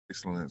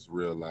excellence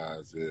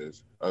realize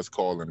is us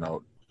calling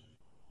out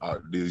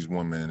these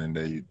women and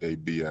they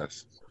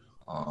BS.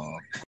 Um,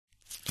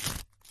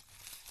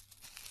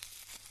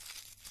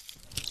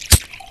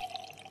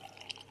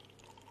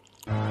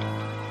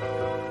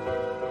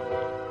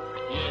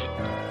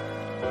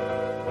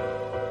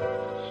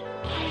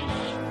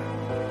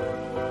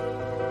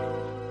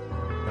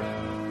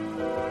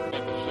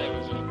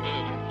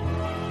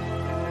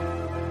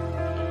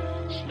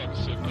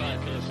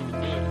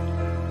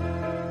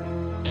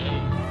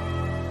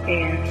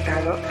 And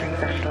Starbucks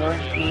brings us all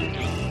seat,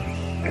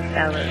 the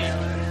fellas.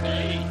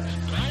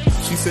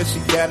 She said she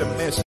got a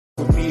mess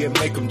with me and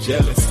make them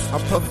jealous. I'm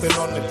puffing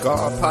on the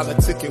guard,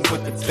 politicking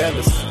with the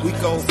fellas. We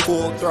go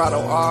full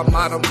throttle, our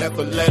motto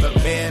never let a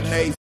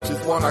mayonnaise.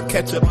 Just want our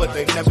ketchup, but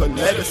they never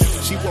let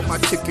us. She want my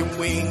chicken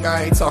wing,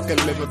 I ain't talking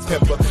lemon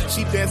pepper.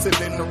 She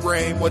dancing in the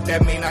rain, what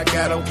that mean? I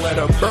gotta wet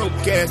her. Broke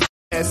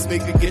ass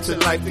nigga, get your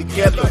life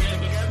together.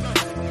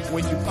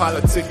 When you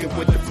politicking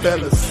with the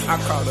fellas, I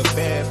call her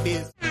bad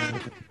bitch.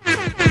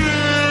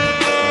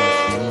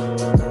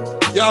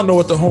 Y'all know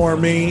what the horn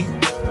mean.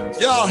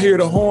 Y'all hear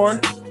the horn.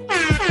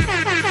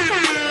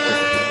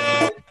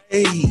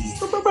 Hey,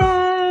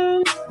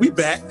 we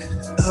back.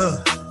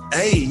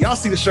 Hey, y'all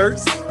see the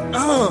shirts?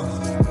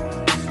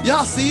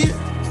 Y'all see it?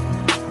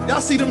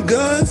 Y'all see them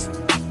guns? You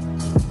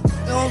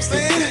know what I'm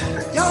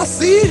saying? Y'all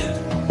see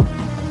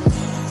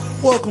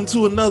it? Welcome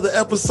to another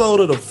episode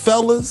of The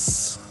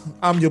Fellas.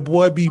 I'm your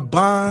boy B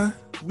Bond.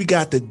 We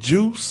got the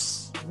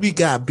Juice. We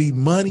got B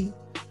Money.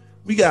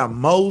 We got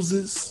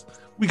Moses.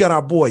 We got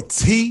our boy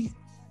T.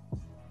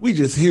 We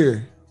just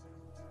here.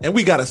 And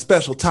we got a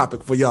special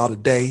topic for y'all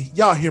today.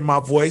 Y'all hear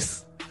my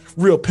voice.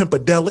 Real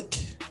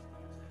pimpadelic.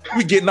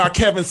 We getting our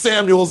Kevin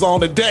Samuels on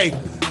today.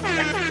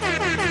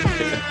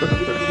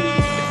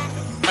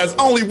 As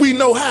only we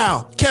know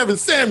how. Kevin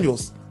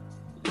Samuels.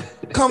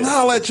 Come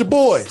holler at your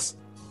boys.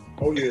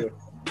 Oh, yeah.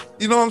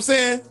 You know what I'm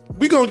saying?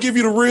 We gonna give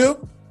you the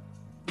real.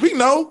 We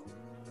know.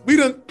 We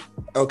done.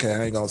 Okay,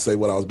 I ain't gonna say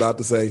what I was about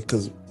to say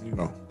because, you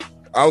know,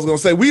 I was gonna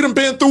say we done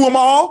been through them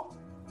all.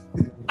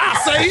 I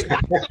say it.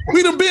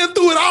 We done been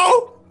through it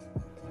all.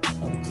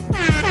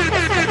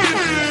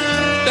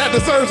 That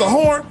deserves a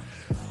horn.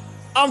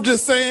 I'm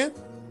just saying.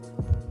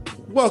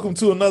 Welcome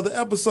to another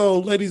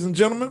episode, ladies and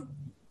gentlemen.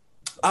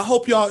 I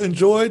hope y'all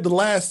enjoyed the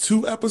last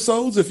 2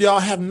 episodes. If y'all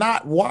have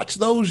not watched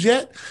those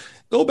yet,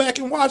 go back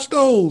and watch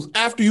those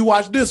after you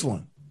watch this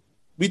one.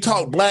 We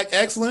talked Black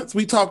excellence.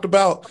 We talked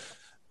about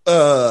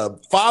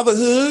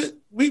fatherhood.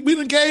 We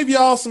done gave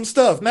y'all some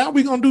stuff. Now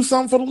we gonna do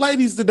something for the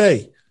ladies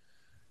today.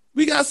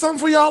 We got something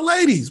for y'all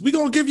ladies. We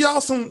gonna give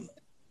y'all some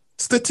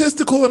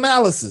statistical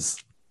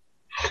analysis.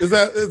 Is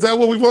that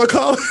what we want to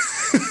call it?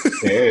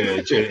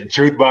 Yeah,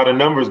 truth by the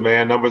numbers,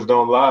 man. Numbers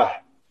don't lie.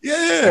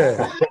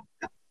 Yeah.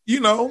 You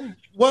know,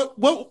 what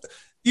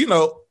you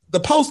know, the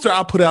poster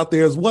I put out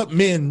there is what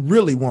men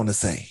really want to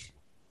say.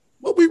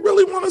 What we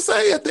really want to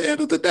say at the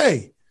end of the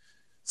day.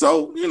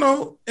 So, you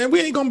know, and we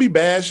ain't gonna be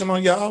bashing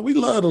on y'all. We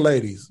love the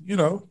ladies, you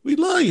know, we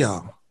love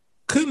y'all.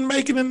 Couldn't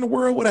make it in the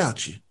world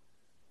without you.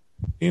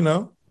 You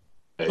know?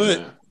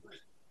 But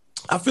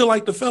I feel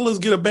like the fellas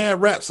get a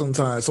bad rap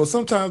sometimes. So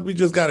sometimes we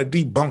just gotta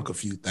debunk a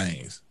few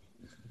things.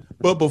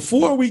 But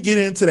before we get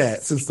into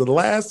that, since the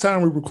last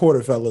time we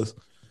recorded, fellas,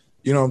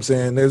 you know what I'm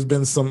saying, there's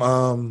been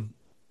some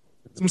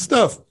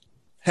stuff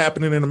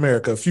happening in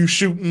America. A few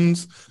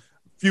shootings,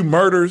 a few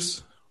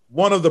murders.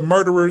 One of the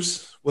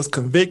murderers was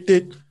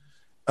convicted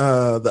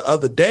the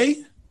other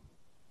day.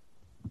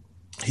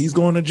 He's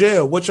going to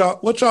jail. What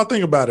y'all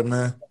think about it,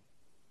 man?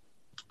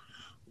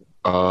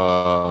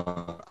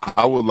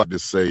 I would like to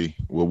say,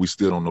 well, we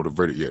still don't know the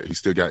verdict yet. He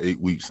still got 8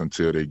 weeks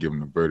until they give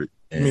him the verdict.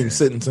 You mean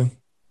sentencing?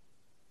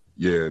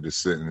 Yeah, the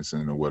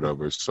sentencing or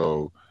whatever.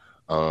 So,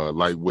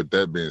 like with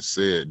that being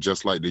said,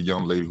 just like the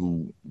young lady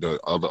the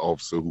other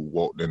officer who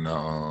walked in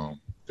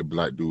the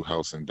black dude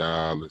house in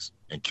Dallas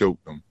and killed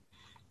them,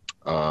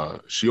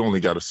 she only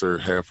got to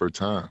serve half her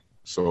time.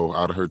 So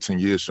out of her 10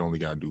 years, she only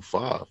got to do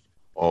 5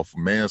 off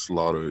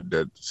manslaughter.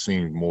 That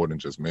seems more than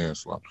just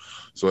manslaughter.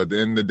 So at the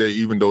end of the day,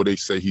 even though they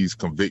say he's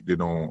convicted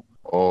on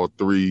all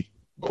 3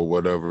 or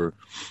whatever,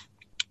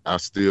 I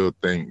still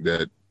think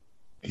that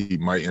he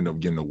might end up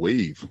getting a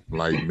waive.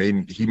 Like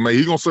maybe he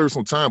gonna serve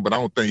some time, but I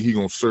don't think he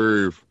gonna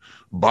serve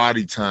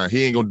body time.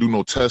 He ain't gonna do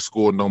no test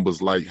score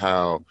numbers like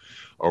how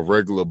a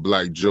regular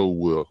black Joe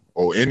will,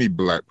 or any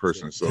black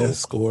person. So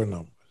test score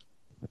number.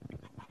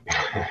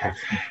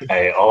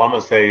 Hey, all I'm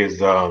gonna say is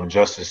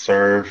justice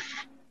served,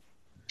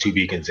 to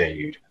be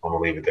continued. I'm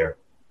gonna leave it there.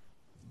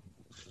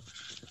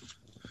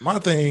 My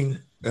thing,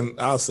 and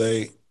I'll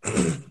say,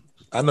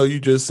 I know you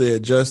just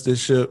said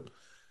justiceship.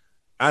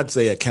 I'd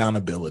say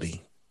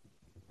accountability.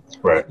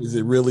 Right. Is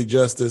it really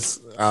justice?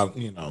 I'll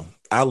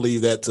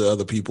leave that to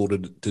other people to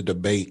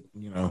debate.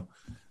 You know,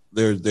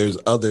 there's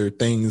other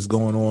things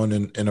going on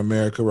in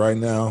America right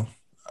now,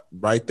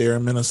 right there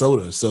in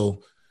Minnesota.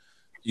 So,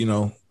 you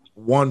know,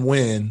 one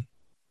win,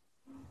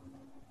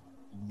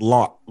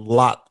 lot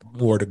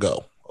more to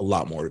go. A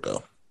lot more to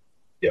go.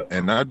 Yeah.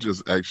 And I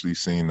just actually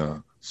seen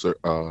a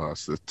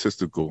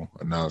statistical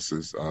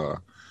analysis,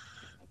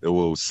 there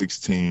were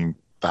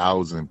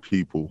 16,000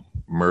 people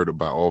murdered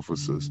by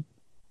officers.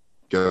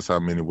 Guess how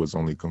many was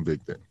only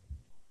convicted?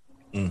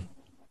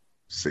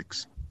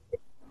 6.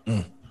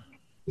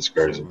 It's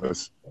crazy.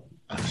 Well,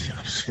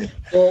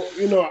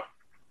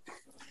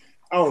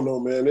 I don't know,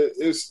 man.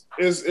 It's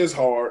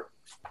hard.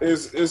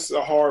 It's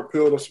a hard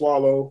pill to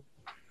swallow.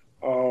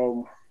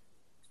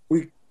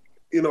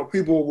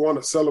 People want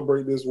to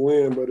celebrate this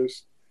win, but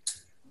it's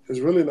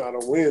really not a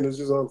win. It's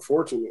just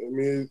unfortunate. I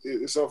mean,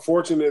 it's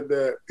unfortunate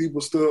that people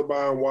stood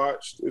by and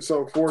watched. It's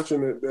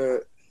unfortunate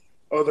that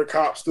other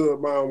cops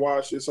stood by and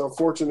watched. It's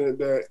unfortunate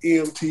that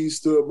EMTs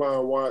stood by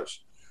and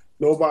watched.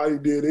 Nobody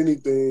did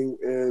anything,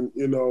 and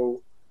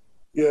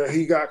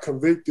he got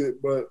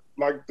convicted. But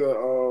like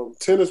the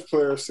tennis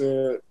player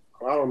said,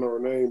 I don't know her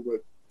name,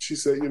 but she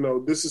said,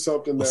 this is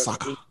something that's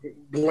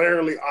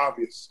glaringly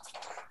obvious.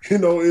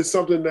 It's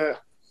something that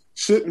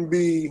shouldn't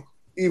be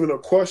even a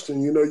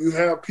question. You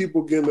have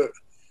people getting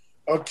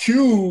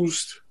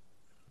accused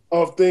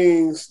of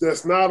things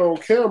that's not on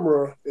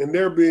camera, and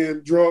they're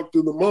being dragged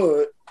through the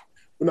mud.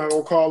 We're not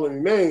going to call any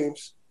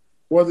names.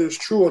 Whether it's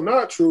true or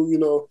not true,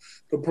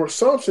 the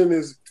presumption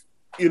is,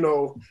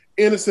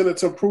 innocent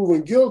until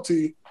proven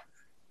guilty,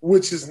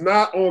 which is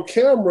not on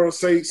camera,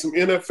 say some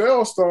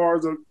NFL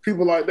stars or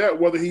people like that,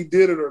 whether he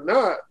did it or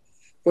not.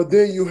 But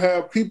then you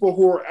have people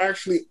who are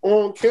actually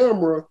on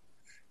camera,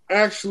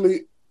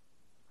 actually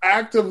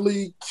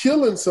actively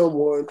killing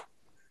someone.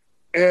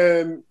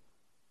 And,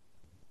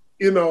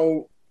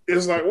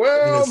 it's like,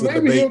 well,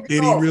 maybe he'll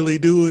did he really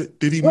do it?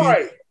 Did he?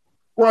 Right.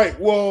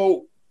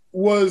 Well,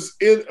 was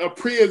it a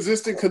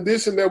pre-existing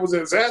condition that was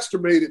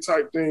exacerbated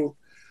type thing?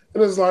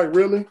 And it's like,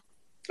 really?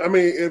 I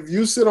mean, if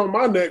you sit on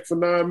my neck for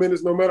 9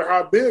 minutes, no matter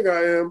how big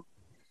I am,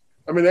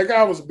 I mean, that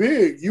guy was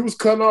big. You was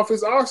cutting off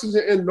his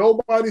oxygen, and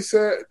nobody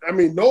said,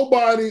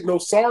 nobody, no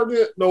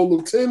sergeant, no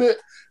lieutenant,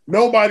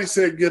 nobody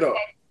said get up.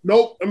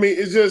 Nope. I mean,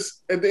 it's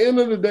just, at the end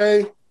of the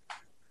day,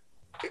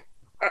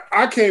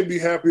 I can't be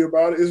happy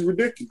about it. It's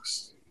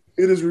ridiculous.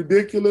 It is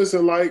ridiculous.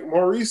 And like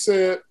Maurice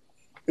said,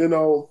 we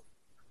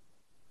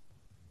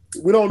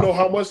don't know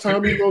how much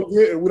time he's going to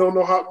get, and we don't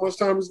know how much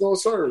time he's going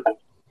to serve.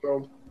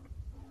 So,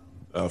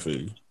 I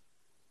feel you.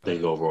 I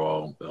think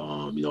overall,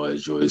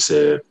 as Joy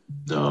said,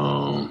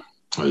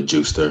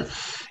 Juicer,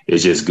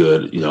 it's just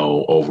good,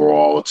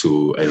 overall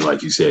and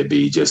like you said,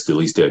 B, just at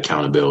least the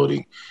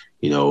accountability,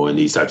 in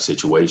these type of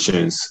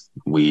situations,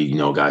 we,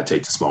 got to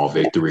take the small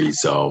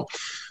victories. So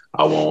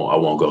I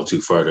won't go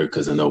too further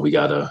because I know we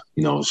got a,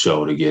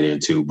 show to get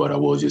into, but I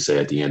will just say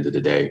at the end of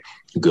the day,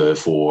 good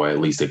for at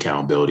least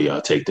accountability.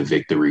 I'll take the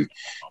victory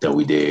that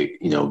we did,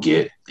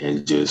 get,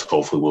 and just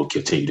hopefully we'll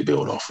continue to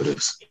build off of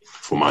this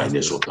for my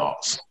initial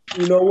thoughts.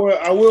 You know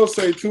what? I will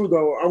say too,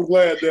 though, I'm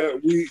glad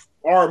that we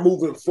are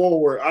moving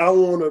forward. I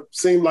don't want to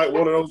seem like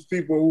one of those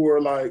people who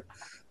are like,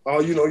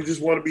 you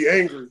just want to be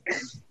angry.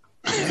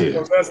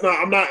 Yeah.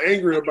 I'm not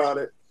angry about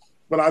it,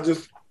 but I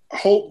just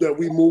hope that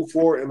we move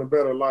forward in a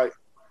better light.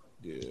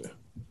 Yeah.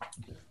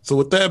 So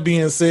with that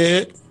being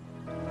said,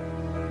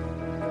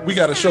 we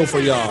got a show for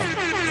y'all.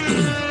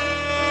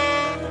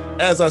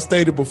 As I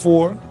stated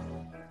before,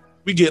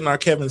 we getting our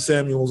Kevin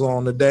Samuels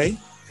on today.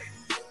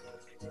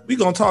 We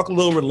gonna talk a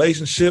little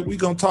relationship. We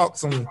gonna talk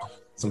some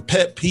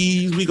pet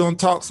peeves. We gonna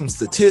talk some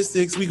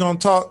statistics. We gonna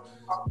talk,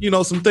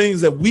 some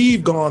things that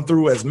we've gone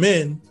through as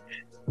men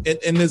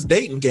in this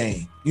dating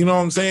game. You know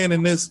what I'm saying?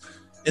 In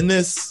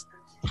this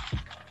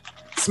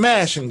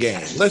smashing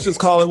game. Let's just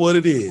call it what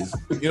it is.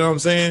 You know what I'm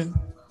saying?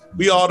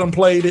 We all done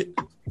played it.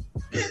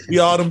 We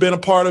all done been a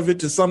part of it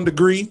to some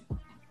degree.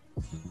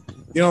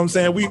 You know what I'm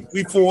saying?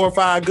 We 4 or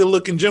 5 good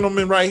looking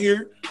gentlemen right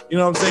here. You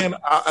know what I'm saying?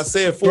 I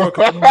said 4,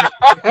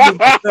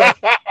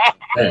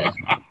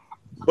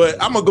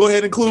 but I'm gonna go ahead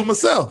and include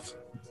myself.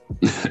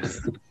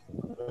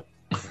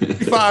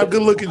 5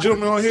 good looking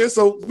gentlemen on here,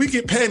 so we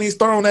get panties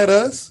thrown at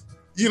us.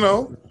 We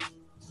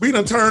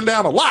done turned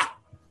down a lot.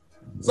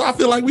 So I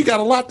feel like we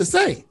got a lot to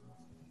say.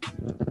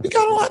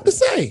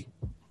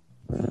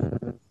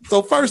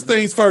 So first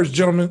things first,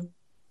 gentlemen,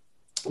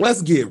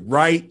 let's get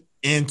right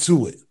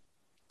into it.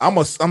 I'm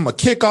gonna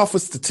kick off a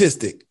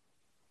statistic,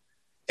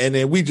 and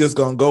then we just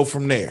gonna go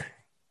from there.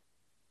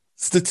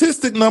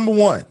 Statistic number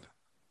 1.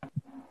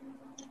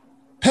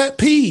 Pet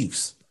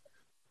peeves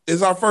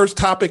is our first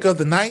topic of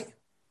the night.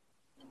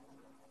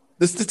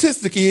 The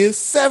statistic is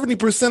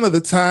 70% of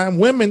the time,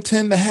 women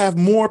tend to have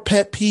more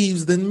pet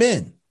peeves than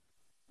men.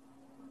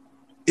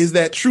 Is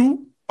that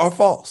true or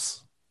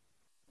false?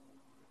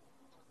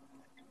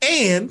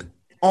 And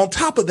on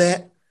top of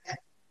that,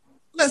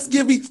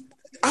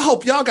 I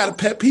hope y'all got a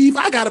pet peeve.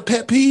 I got a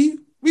pet peeve.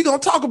 We're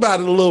going to talk about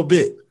it a little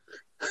bit.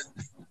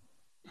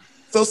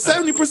 So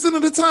 70%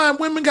 of the time,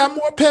 women got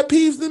more pet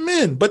peeves than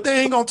men, but they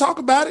ain't going to talk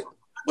about it.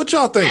 What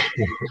y'all think?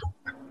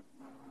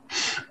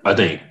 I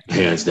think,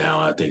 hands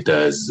down, I think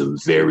that is a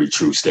very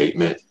true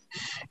statement.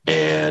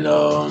 And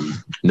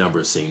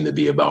numbers seem to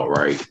be about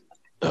right.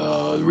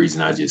 The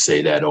reason I just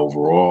say that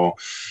overall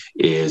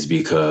is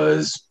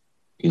because,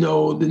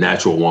 the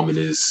natural woman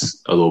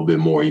is a little bit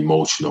more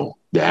emotional.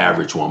 The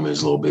average woman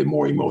is a little bit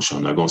more emotional.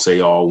 I'm not going to say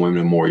all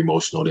women are more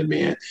emotional than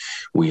men.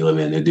 We live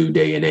in a new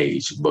day and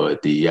age,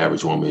 but the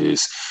average woman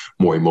is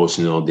more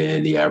emotional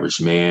than the average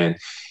man.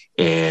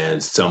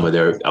 And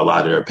a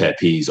lot of their pet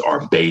peeves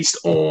are based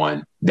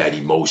on that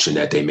emotion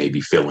that they may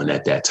be feeling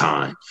at that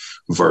time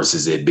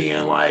versus it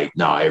being like,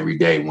 nah, every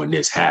day when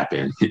this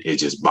happened, it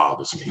just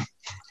bothers me.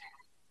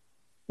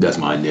 That's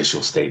my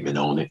initial statement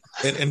on it.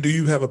 And do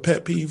you have a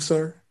pet peeve,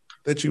 sir,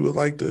 that you would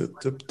like to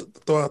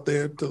throw out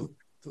there to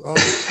all?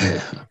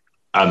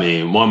 I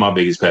mean, one of my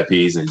biggest pet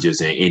peeves, and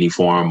just in any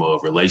form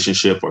of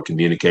relationship or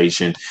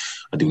communication,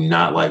 I do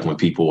not like when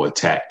people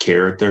attack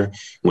character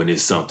when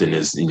it's something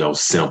that's,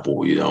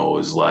 simple.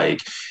 It's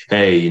like,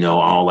 hey, I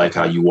don't like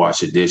how you wash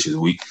the dishes.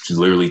 We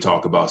literally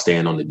talk about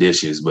staying on the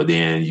dishes, but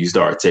then you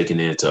start taking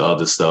it into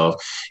other stuff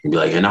and be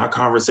like, in our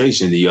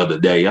conversation the other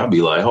day, I'll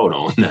be like, hold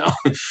on now.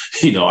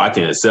 I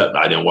can accept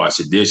I didn't wash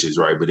the dishes,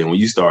 right? But then when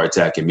you start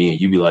attacking me and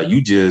you be like,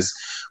 you just,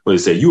 what they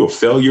say, you a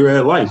failure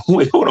at life.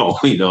 Wait, hold on.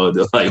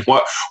 Like,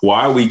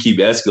 why we keep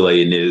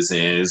escalating this?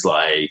 And it's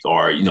like,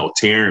 or,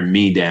 tearing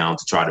me down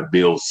to try to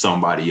build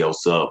somebody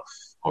else up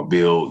or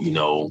build,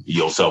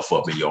 yourself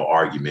up in your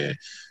argument.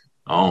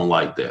 I don't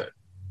like that.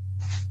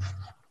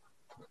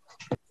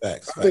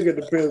 Facts. I think it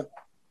depends.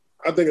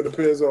 I think it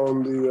depends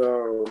on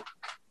the,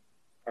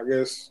 I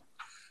guess,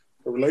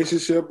 the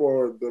relationship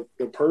or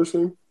the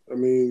person. I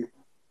mean,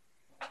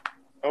 I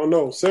don't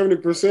know,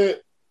 70%.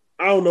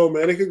 I don't know,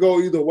 man. It could go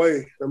either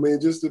way. I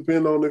mean, just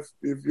depend on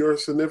if your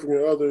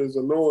significant other is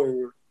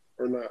annoying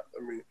or not.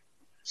 I mean,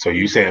 so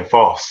you saying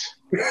false?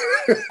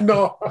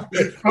 No,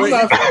 I'm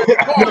not.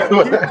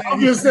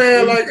 I'm just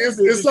saying, like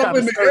it's up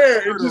in the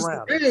air. It just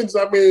depends.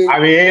 I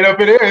mean, it ain't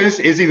up in the air. It's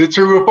either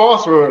true or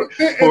false for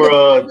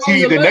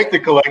T, the nectar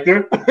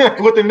collector.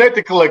 What the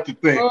nectar collector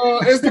think?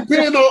 It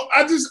depends on.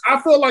 I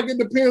feel like it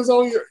depends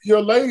on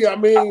your lady. I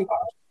mean.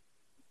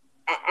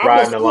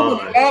 Riding the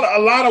line. A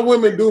lot of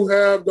women do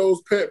have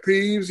those pet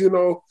peeves,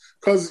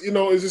 because,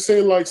 it just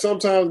seems like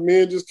sometimes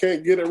men just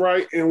can't get it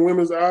right in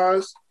women's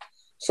eyes.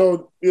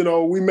 So,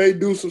 we may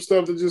do some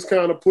stuff to just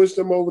kind of push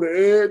them over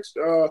the edge.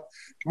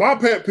 My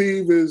pet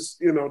peeve is,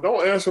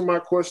 don't answer my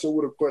question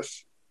with a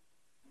question.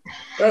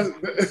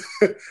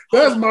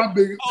 That's my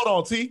biggest. Hold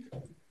on, T.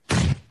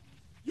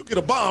 You get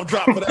a bomb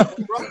drop for that,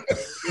 bro.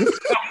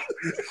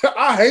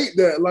 I hate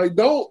that. Like,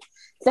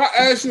 if I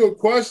ask you a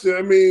question,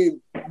 I mean,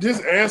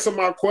 just answer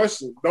my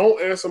question. Don't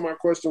answer my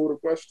question with a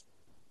question.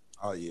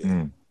 Oh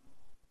yeah.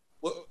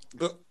 Well,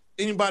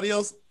 anybody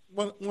else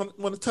want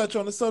to touch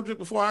on the subject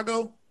before I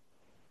go?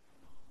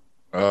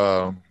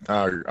 I'll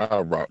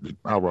rock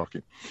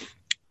it.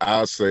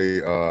 I'll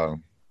say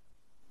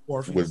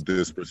with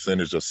this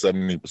percentage of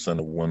 70%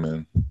 of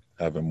women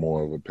having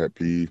more of a pet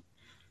peeve,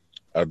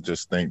 I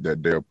just think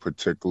that they're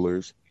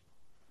particulars.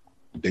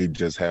 They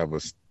just have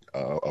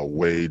a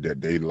way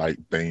that they like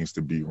things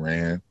to be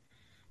ran,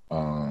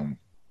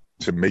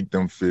 to make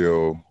them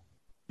feel,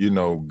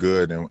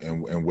 good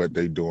and what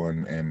they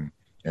doing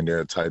and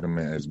their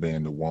entitlement as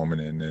being the woman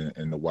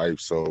and the wife.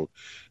 So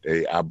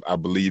I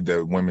believe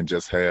that women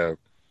just have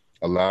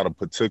a lot of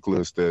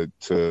particulars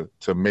to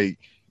make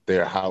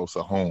their house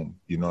a home.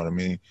 You know what I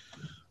mean?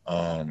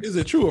 Is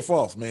it true or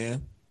false,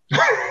 man?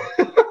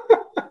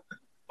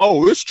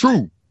 Oh, it's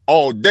true.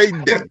 All day.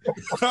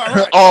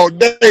 All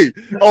day.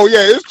 Oh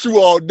yeah, it's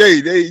true all day.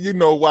 They,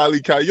 Wile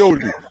E.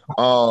 Coyote.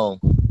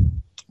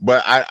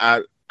 But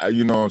I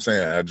you know what I'm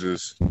saying? I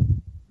just,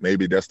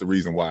 maybe that's the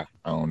reason why.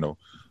 I don't know.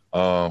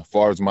 As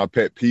far as my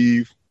pet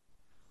peeve,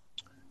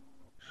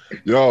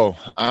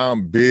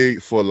 I'm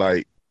big for,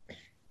 like,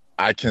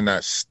 I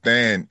cannot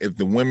stand if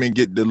the women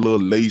get the little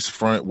lace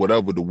front,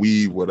 whatever, the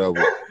weave,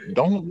 whatever.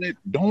 Don't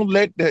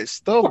let that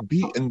stuff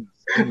be in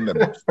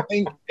the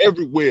thing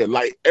everywhere.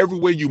 Like,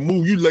 everywhere you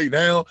move, you lay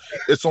down,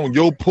 it's on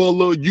your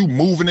puller, you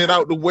moving it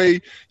out the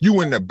way,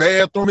 you in the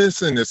bathroom,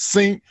 it's in the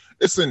sink,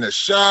 it's in the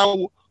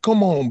shower.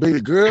 Come on,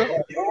 baby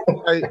girl.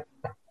 Like,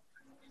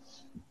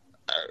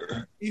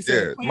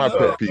 yeah, my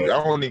pet peeve.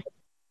 I don't need.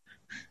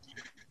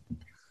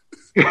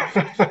 All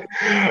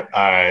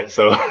right,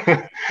 so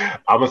I'm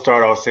gonna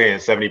start off saying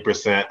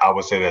 70%. I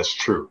would say that's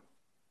true.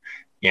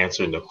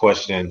 Answering the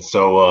question.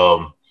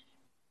 So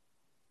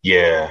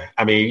yeah,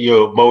 I mean,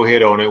 Mo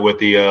hit on it with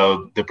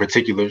the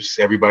particulars.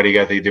 Everybody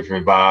got their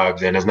different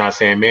vibes, and it's not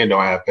saying men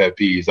don't have pet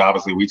peeves.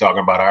 Obviously, we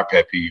talking about our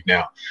pet peeve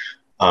now.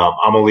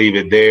 I'm gonna leave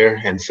it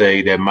there and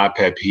say that my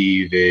pet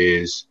peeve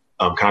is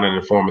kind of in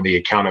the form of the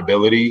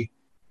accountability,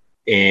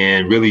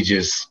 and really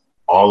just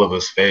all of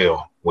us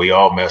fail. We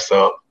all mess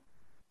up.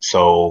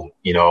 So,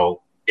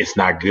 it's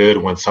not good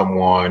when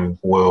someone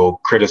will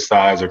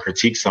criticize or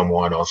critique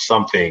someone on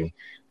something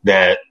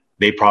that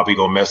they probably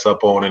gonna mess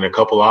up on in a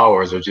couple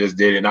hours or just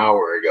did an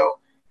hour ago.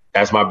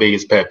 That's my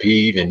biggest pet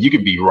peeve. And you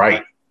can be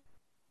right.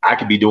 I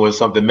could be doing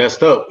something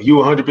messed up. You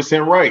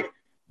 100% right.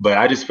 But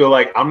I just feel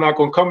like I'm not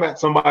gonna come at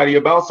somebody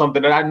about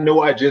something that I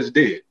know I just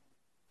did.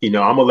 I'm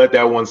gonna let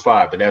that one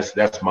slide, but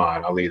that's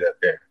mine. I'll leave that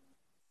there.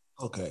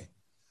 Okay.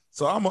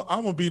 So I'm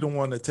gonna be the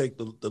one to take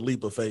the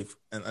leap of faith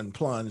and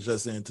plunge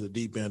just into the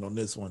deep end on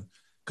this one,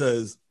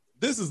 because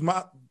this is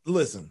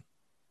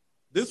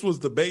this was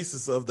the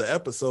basis of the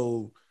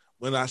episode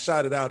when I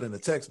shot it out in a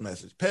text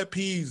message. Pet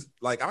peeves,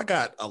 like I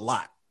got a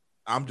lot.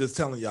 I'm just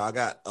telling y'all, I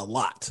got a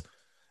lot,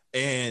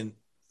 and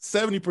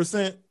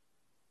 70%,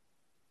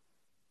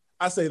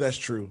 I say that's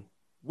true.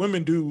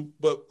 Women do,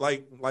 but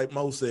like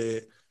Mo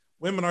said,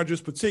 women are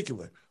just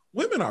particular.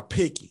 Women are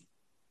picky.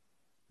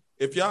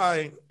 If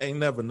y'all ain't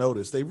never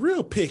noticed, they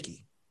real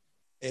picky.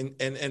 And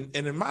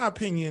in my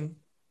opinion,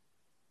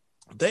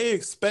 they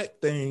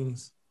expect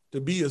things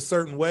to be a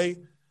certain way,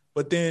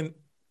 but then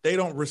they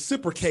don't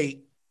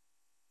reciprocate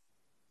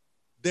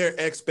their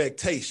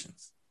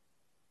expectations.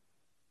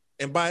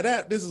 And by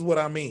that, this is what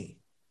I mean.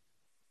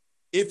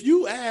 If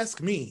you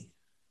ask me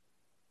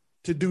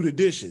to do the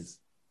dishes,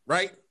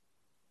 right?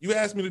 You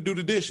ask me to do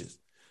the dishes.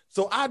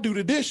 So I do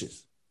the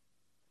dishes.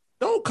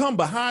 Don't come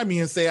behind me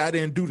and say I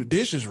didn't do the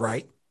dishes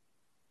right.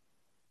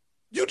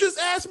 You just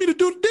asked me to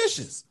do the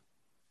dishes.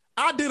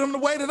 I did them the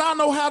way that I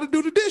know how to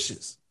do the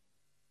dishes.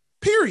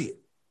 Period.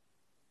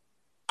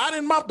 I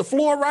didn't mop the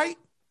floor right.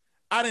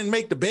 I didn't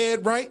make the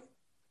bed right.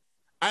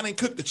 I didn't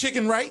cook the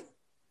chicken right.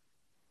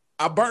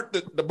 I burnt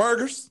the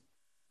burgers.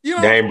 You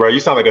know, dang, bro,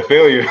 you sound like a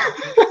failure.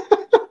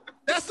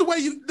 That's the way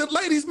the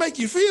ladies make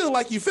you feel,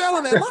 like you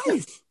failing at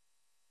life.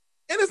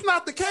 And it's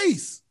not the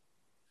case.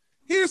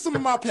 Here's some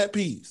of my pet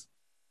peeves.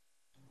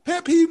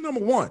 Pet peeve number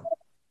 1.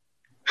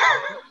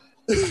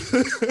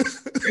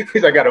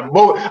 He's like,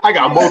 I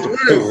got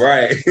multiple.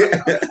 Right.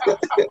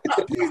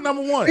 Pet peeve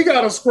number 1. He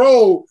got a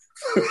scroll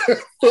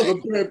for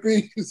the pet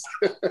peeves.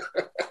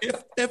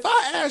 If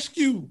I ask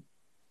you,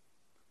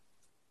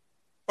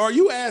 or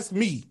you ask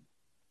me,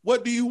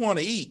 what do you want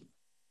to eat?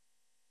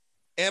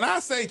 And I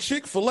say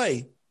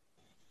Chick-fil-A,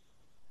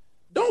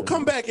 don't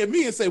come back at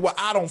me and say, well,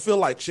 I don't feel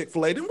like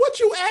Chick-fil-A. Then what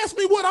you asked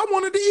me what I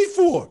wanted to eat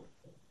for?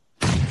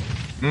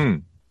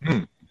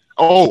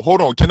 Oh,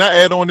 hold on. Can I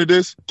add on to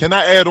this? Can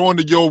I add on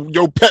to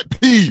your pet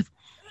peeve?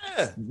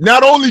 Yeah.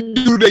 Not only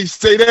do they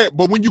say that,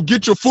 but when you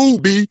get your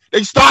food, B,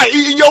 they start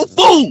eating your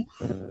food.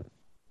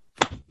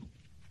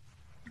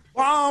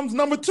 Bombs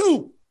number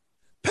 2.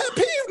 Pet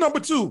peeve number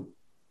 2.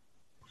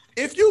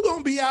 If you're going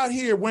to be out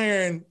here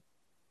wearing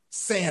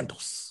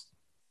sandals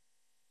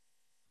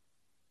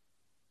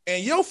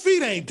and your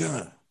feet ain't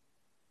done,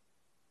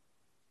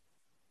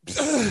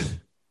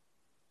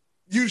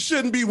 you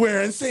shouldn't be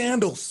wearing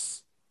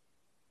sandals.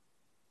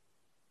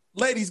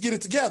 Ladies, get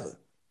it together.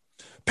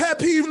 Pet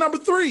peeve number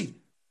 3.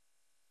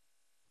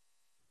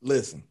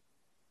 Listen,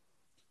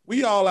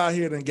 we all out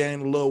here done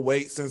gained a little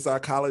weight since our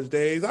college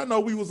days. I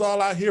know we was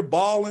all out here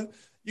balling,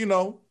 you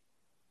know.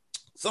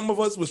 Some of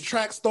us was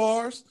track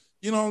stars,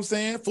 you know what I'm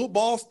saying?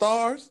 Football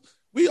stars.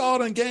 We all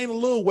done gained a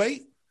little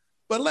weight,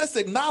 but let's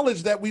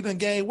acknowledge that we done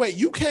gained weight.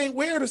 You can't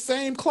wear the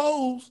same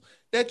clothes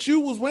that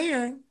you was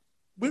wearing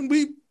when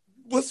we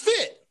was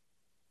fit.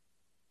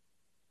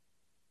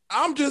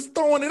 I'm just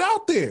throwing it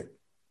out there.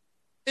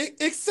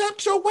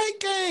 Accept your weight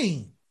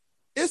gain.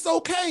 It's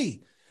okay.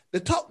 The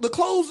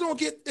clothes don't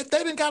get, if they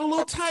didn't got a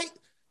little tight,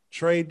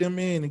 trade them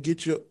in and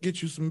get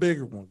you some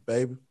bigger ones,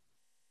 baby.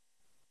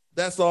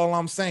 That's all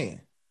I'm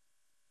saying.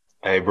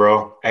 Hey,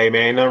 bro. Hey,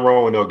 man, ain't nothing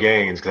wrong with no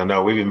gains, because I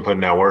know we've been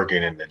putting that work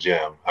in the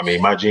gym. I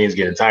mean, my jeans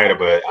getting tighter,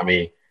 but I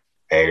mean,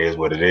 hey, it is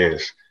what it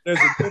is. There's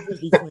a difference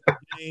between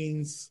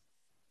gains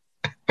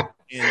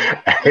and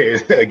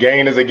a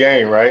gain is a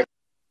gain, right?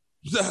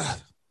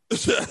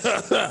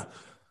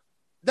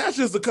 That's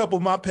just a couple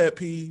of my pet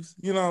peeves.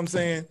 You know what I'm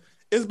saying?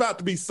 It's about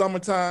to be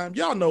summertime.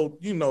 Y'all know,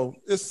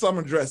 it's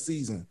summer dress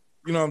season.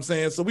 You know what I'm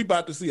saying? So we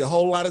about to see a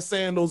whole lot of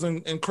sandals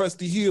and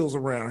crusty heels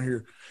around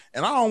here.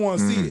 And I don't want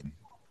to see it.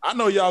 I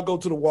know y'all go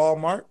to the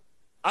Walmart.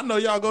 I know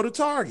y'all go to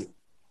Target.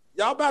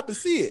 Y'all about to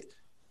see it.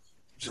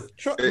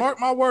 Mark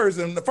my words.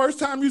 And the first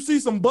time you see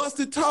some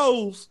busted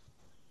toes,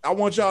 I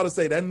want y'all to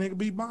say, that nigga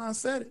B. Bond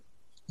said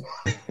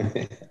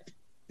it.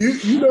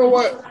 You know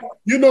what?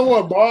 You know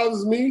what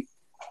bothers me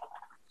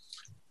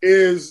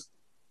is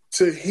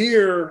to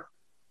hear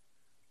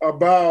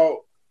about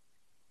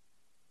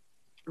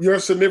your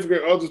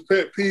significant other's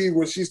pet peeve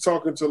when she's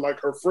talking to like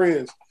her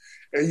friends,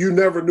 and you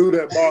never knew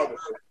that bothered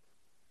her.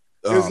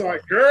 It's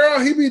like, girl,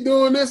 he be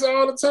doing this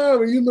all the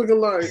time, and you looking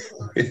like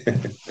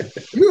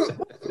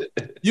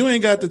you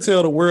ain't got to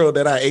tell the world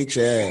that I ate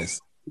your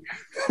ass.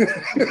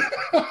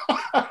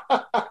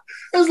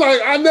 It's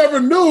like, I never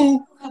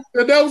knew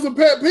that was a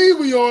pet peeve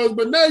of yours,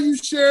 but now you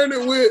sharing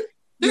it with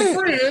your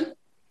friend,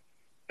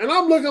 and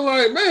I'm looking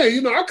like,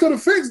 man, I could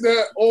have fixed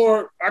that,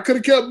 or I could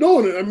have kept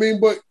doing it. I mean,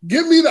 but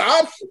give me the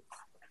option.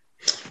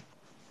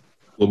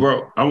 Well,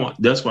 bro,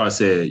 that's why I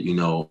said,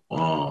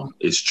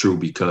 it's true,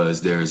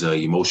 because there's an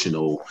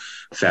emotional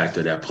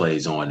factor that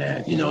plays on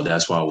that.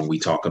 That's why when we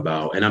talk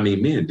about, and I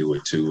mean, men do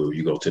it too.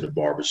 You go to the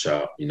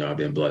barbershop, I've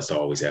been blessed to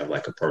always have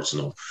like a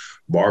personal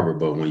barber,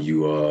 but when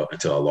you,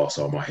 until I lost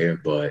all my hair,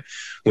 but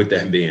with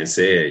that being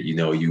said,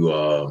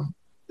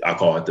 I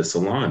call it the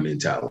salon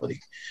mentality.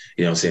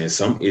 You know what I'm saying?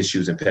 Some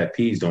issues and pet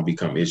peeves don't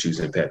become issues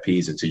and pet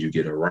peeves until you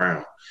get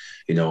around,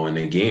 you know, and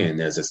again,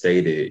 as I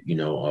stated, you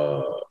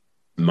know,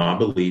 my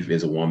belief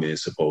is a woman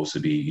is supposed to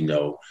be, you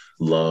know,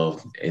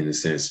 loved, in a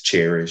sense,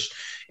 cherished,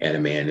 and a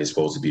man is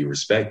supposed to be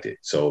respected.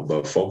 So,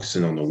 but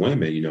focusing on the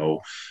women, you know,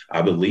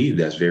 I believe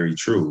that's very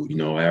true. You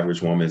know,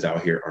 average woman is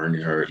out here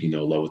earning her, you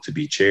know, love to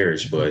be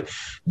cherished, but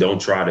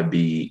don't try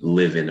to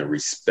live in a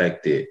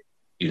respected,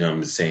 you know what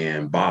I'm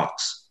saying,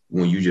 box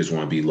when you just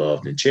want to be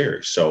loved and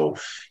cherished. So,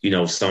 you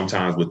know,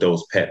 sometimes with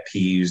those pet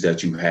peeves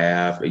that you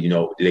have, you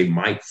know,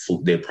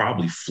 they're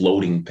probably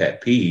floating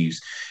pet peeves,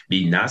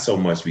 be not so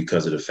much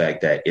because of the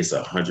fact that it's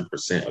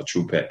 100% a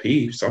true pet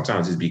peeve.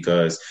 Sometimes it's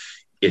because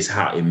it's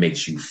how it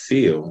makes you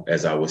feel,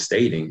 as I was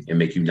stating, and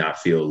make you not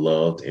feel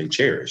loved and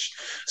cherished.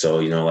 So,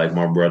 you know, like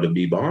my brother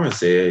B. Barnes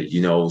said,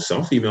 you know,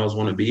 some females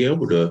want to be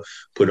able to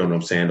put on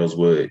them sandals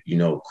with, you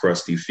know,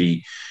 crusty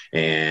feet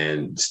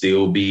and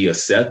still be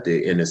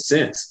accepted in a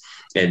sense.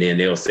 And then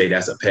they'll say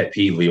that's a pet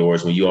peeve of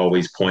yours when you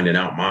always pointing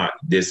out my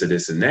this or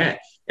this and that.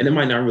 And it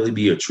might not really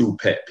be a true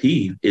pet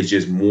peeve. It's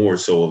just more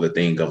so of a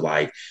thing of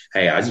like,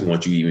 hey, I just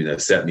want you even to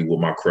accept me with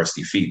my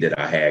crusty feet that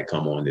I had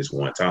come on this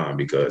one time,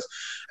 because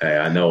hey,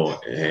 I know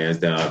hands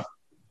down,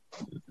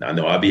 I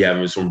know I'll be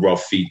having some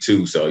rough feet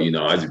too. So, you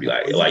know, I just be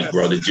like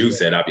Brother Juice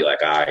said, I'll be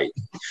like, all right,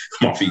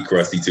 my feet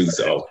crusty too.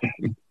 So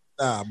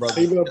nah,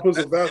 brother. You gotta put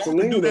some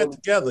Vaseline do that on.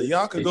 together.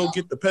 Y'all could go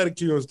get the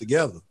pedicures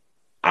together.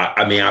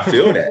 I mean, I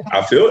feel that.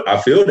 I feel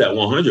that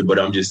 100, but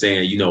I'm just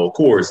saying, you know, of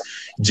course,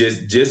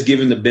 just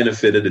giving the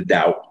benefit of the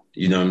doubt,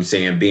 you know what I'm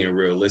saying, being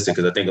realistic,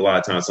 because I think a lot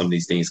of times some of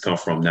these things come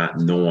from not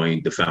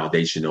knowing the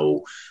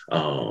foundational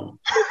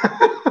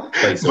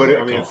place.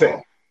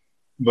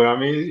 But I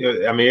mean,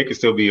 it could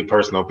still be a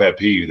personal pet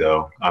peeve,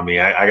 though. I mean,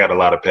 I got a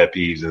lot of pet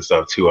peeves and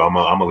stuff too. I'm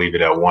gonna leave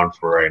it at one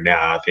for right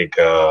now. I think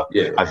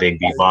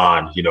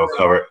Devon, you know,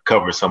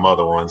 cover some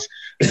other ones,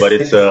 but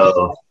it's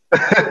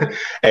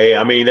hey,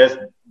 I mean,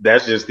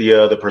 that's just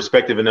the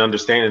perspective and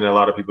understanding that a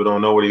lot of people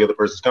don't know where the other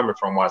person's coming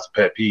from. Why it's a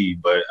pet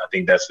peeve, but I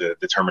think that's the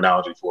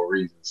terminology for a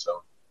reason.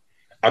 So,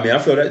 I mean, I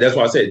feel that. That's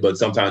why I said. But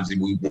sometimes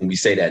when we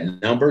say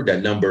that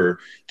number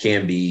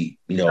can be,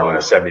 you know,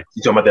 70.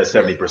 You talking about that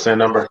 70%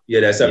 number? Yeah,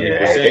 that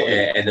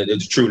 70%. And the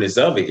trueness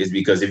of it is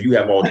because if you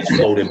have all these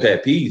floating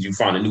pet peeves, you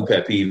find a new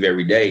pet peeve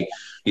every day.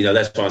 You know,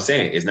 that's what I'm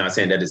saying. It's not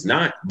saying that it's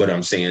not, but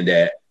I'm saying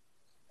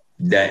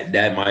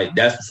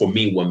that's for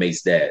me what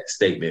makes that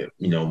statement,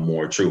 you know,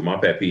 more true. My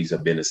pet peeves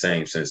have been the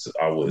same since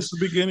I was the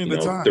beginning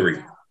of time. 3.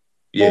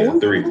 Yeah,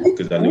 3,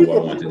 because I knew what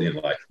I wanted in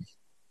life.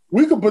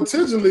 We could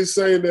potentially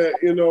say that,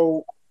 you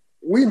know,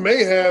 we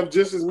may have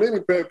just as many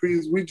pet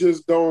peeves. We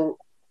just don't.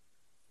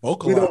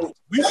 We don't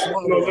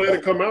let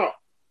it come out.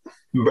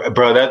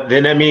 Bro,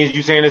 then that means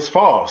you saying it's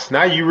false.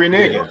 Now you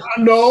reneging. Yeah.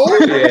 I know.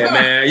 Yeah,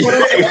 man.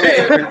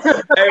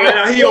 Hey,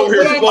 man, he over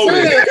here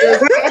floating.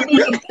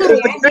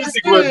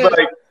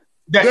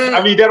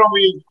 I mean, that don't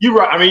mean you're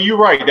right. I mean, you're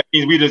right. That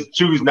means we just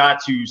choose not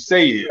to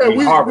say it.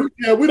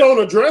 Yeah, we don't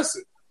address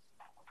it.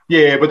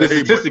 Yeah, but the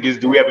statistic is,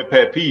 do we have a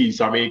pet peeve?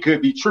 So, I mean, it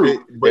could be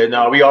true. But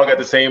now we all got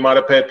the same amount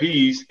of pet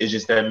peeves. It's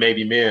just that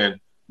maybe men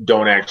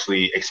don't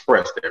actually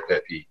express their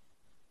pet peeve.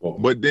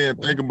 But then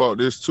think about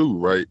this too,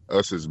 right?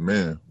 Us as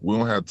men, we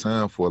don't have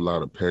time for a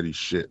lot of petty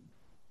shit.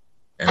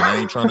 And I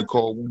ain't trying to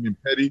call women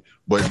petty,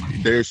 but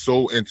they're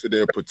so into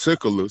their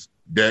particulars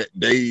that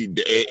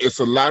it's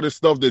a lot of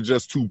stuff that's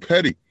just too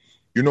petty.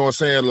 You know what I'm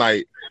saying?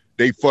 Like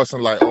they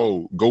fussing like,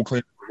 oh, go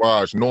clean the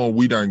garage, knowing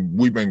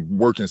we've been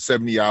working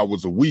 70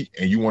 hours a week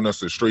and you want us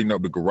to straighten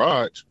up the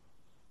garage.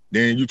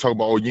 Then you talk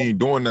about, oh, you ain't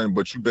doing nothing,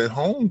 but you been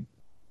home.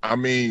 I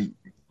mean,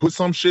 put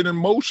some shit in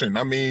motion.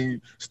 I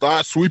mean,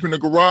 start sweeping the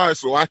garage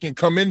so I can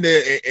come in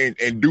there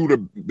and do the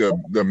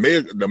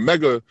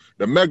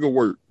mega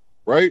work,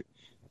 right?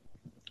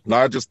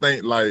 Now, I just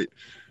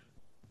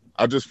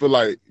feel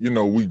like, you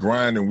know, we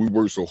grind and we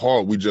work so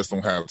hard, we just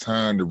don't have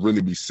time to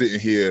really be sitting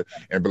here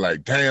and be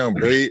like, damn,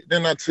 babe.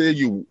 Then I tell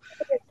you,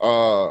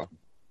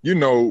 you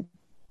know,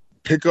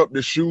 pick up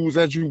the shoes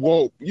as you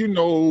walk, you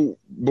know,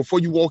 before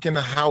you walk in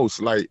the house.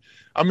 Like,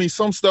 I mean,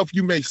 some stuff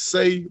you may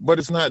say, but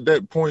it's not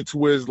that point to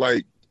where it's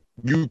like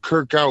you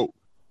kirk out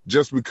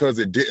just because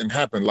it didn't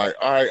happen. Like,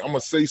 all right, I'm going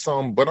to say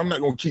something, but I'm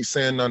not going to keep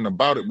saying nothing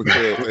about it because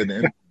at the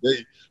end of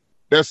the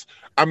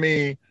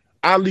day,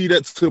 I leave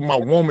that to my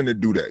woman to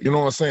do that. You know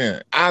what I'm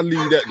saying? I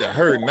leave that to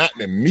her, not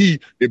to me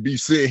to be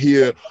sitting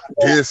here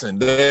this and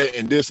that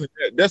and this and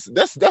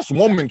that. That's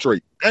woman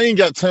trait. I ain't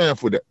got time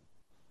for that.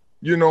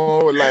 You know,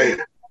 like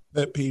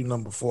pet peeve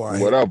number 4. I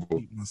whatever.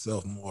 repeat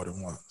myself more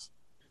than once.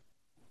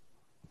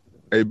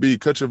 Hey B,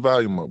 cut your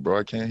volume up, bro.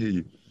 I can't hear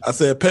you. I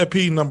said pet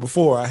peeve number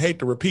 4. I hate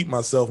to repeat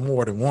myself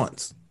more than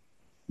once.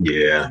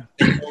 Yeah.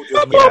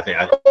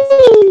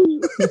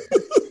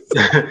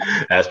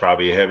 That's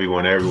probably a heavy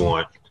one,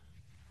 everyone.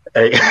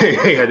 Hey,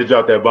 I had to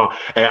drop that bomb.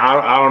 Hey,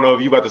 I don't know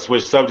if you about to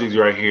switch subjects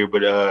right here,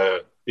 but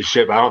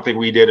Ship, I don't think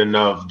we did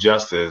enough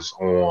justice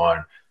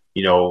on,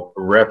 you know,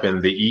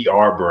 repping the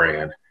ER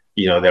brand,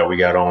 you know, that we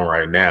got on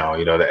right now.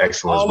 You know, the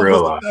Excellence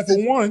Realized.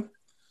 For one.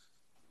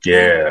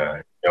 Yeah,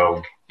 you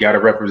know, got to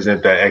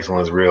represent that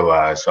excellence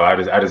realized. So I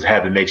just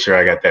had to make sure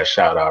I got that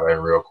shout out in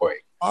real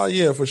quick. Oh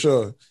yeah, for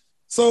sure.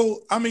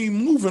 So I mean,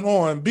 moving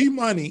on, B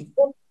Money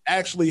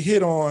actually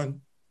hit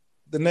on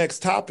the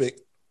next topic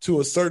to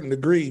a certain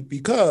degree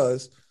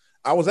because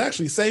I was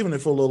actually saving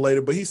it for a little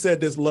later, but he said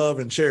this love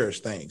and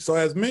cherish thing. So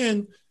as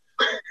men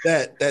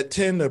that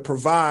tend to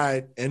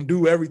provide and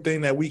do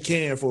everything that we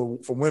can for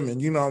women,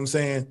 you know what I'm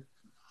saying?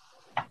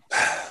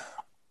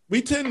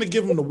 We tend to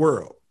give them the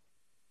world.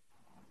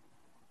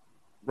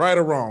 Right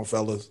or wrong,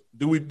 fellas?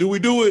 Do we do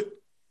it?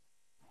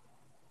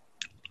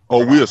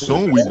 Or we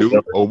assume we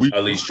do, or we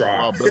at least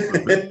try.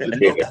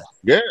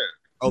 Yeah,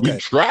 okay. We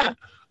try.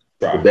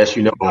 The best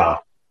you know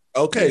how.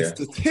 Okay, Yeah.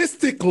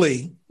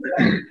 Statistically,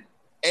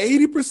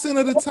 80%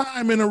 of the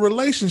time in a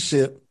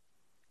relationship,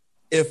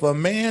 if a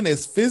man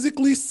is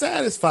physically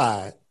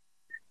satisfied,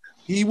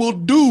 he will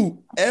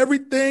do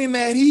everything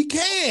that he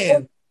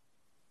can,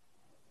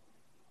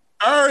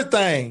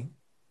 everything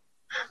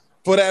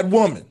for that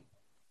woman.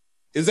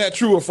 Is that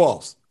true or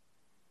false?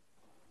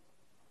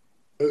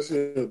 That's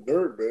a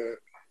dirt bag.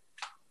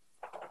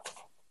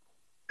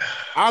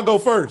 I'll go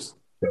first.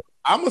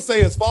 I'm going to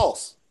say it's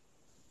false.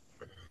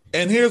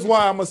 And here's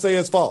why I'm going to say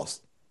it's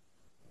false.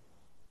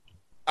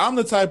 I'm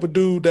the type of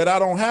dude that I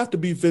don't have to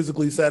be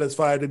physically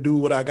satisfied to do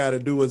what I got to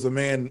do as a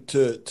man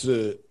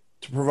to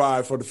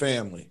provide for the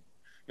family.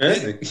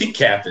 Man, he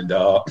capping,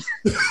 dog.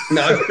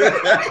 No.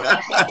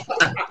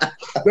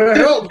 That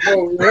helps,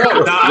 bro.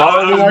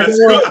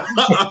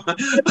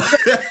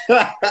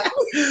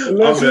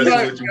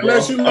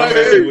 Unless you like,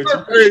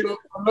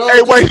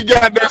 Hey, wait, he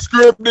got that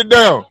scripted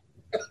down.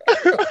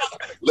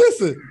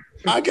 Listen,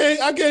 I gave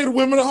the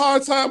women a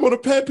hard time on the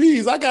pet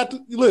peeves. I got to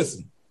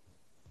listen.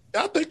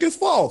 I think it's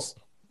false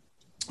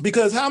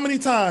because how many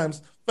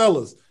times,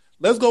 fellas?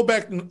 Let's go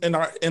back in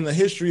the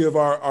history of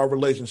our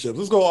relationships.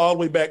 Let's go all the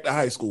way back to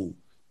high school.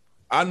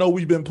 I know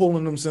we've been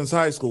pulling them since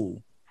high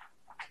school.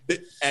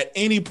 At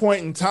any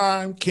point in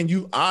time, can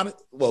you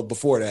well,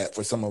 before that,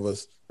 for some of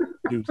us,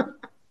 dude,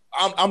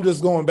 I'm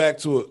just going back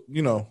to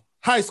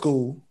high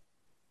school.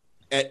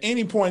 At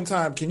any point in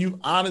time, can you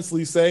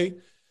honestly say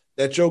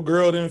that your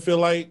girl didn't feel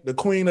like the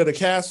queen of the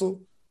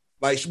castle?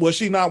 Like, was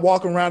she not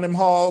walking around them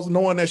halls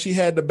knowing that she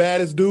had the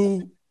baddest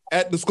dude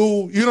at the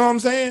school? You know what I'm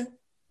saying?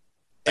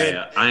 And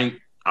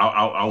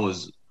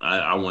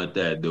I want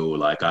that dude.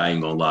 Like, I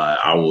ain't gonna lie.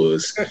 I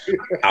was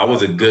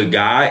a good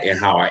guy in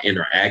how I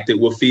interacted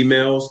with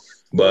females.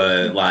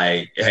 But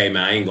like, hey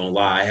man, I ain't gonna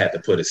lie. I had to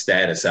put a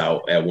status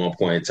out at one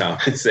point in time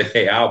and say,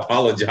 hey, I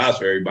apologize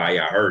for everybody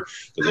I hurt.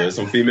 Because there were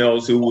some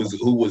females who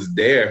was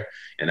there,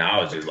 and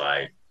I was just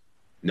like,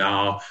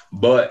 nah.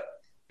 But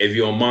if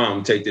your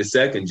mom take this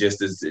second just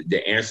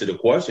to answer the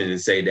question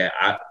and say that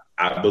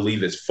I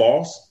believe it's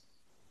false,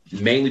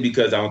 mainly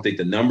because I don't think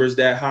the number's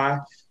that high.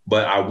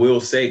 But I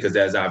will say, because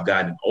as I've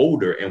gotten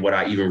older and what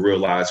I even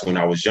realized when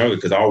I was younger,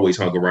 because I always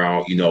hung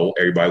around,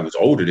 everybody was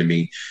older than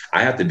me,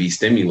 I have to be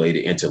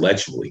stimulated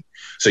intellectually.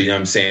 So, you know what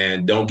I'm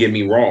saying? Don't get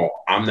me wrong.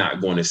 I'm not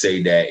going to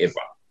say that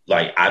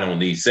I don't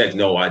need sex.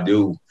 No, I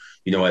do,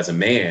 as a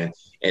man,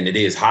 and it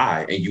is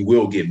high and you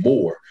will get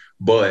more.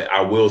 But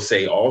I will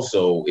say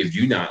also, if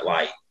you're not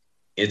like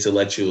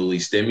intellectually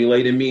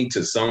stimulating me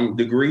to some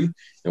degree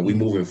and we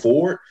moving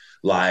forward,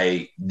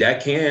 like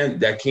that can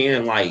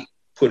like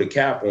put a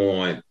cap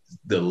on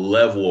the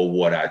level of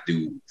what I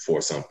do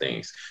for some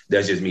things.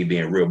 That's just me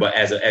being real. But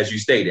as you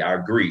stated, I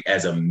agree.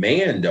 As a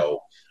man,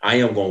 though, I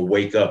am going to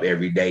wake up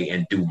every day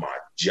and do my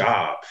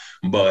job.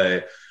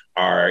 But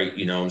all right,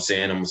 you know what I'm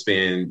saying? I'm going to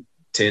spend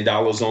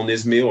 $10 on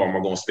this meal, or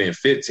I'm going to spend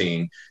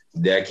 $15.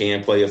 That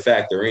can play a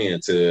factor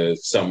into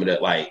some of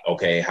that, like,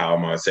 okay, how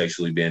am I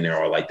sexually being there,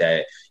 or like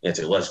that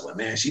intellectual, like,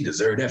 man, she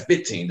deserved that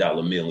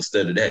 $15 meal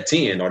instead of that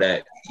 10, or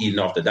that eating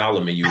off the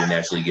dollar menu and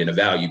actually getting a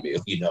value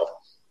meal,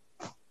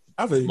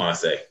 I think. My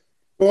say.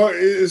 Well,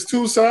 it's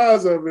two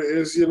sides of it.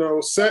 Is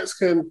sex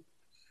can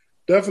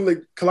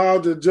definitely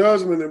cloud your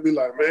judgment and be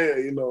like,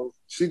 man,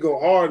 she go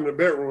hard in the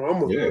bedroom. I'm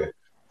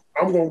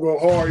gonna go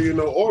hard,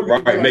 Or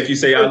right, like, make you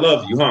say I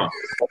love you, huh?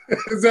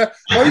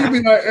 Or you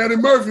be like Eddie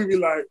Murphy, be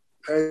like,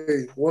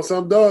 hey, once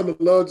I'm done, the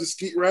love just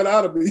skeet right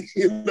out of me,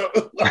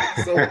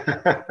 So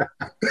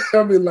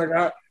I mean, like,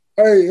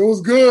 hey, it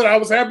was good. I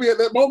was happy at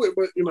that moment,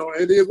 but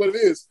it is what it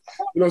is.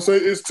 So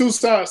it's two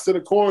sides to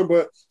the coin,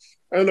 but.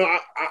 And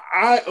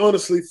I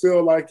honestly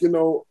feel like,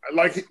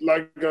 like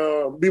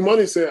B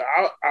Money said,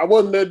 I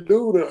wasn't that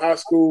dude in high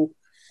school.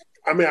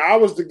 I mean, I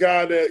was the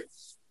guy that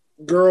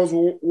girls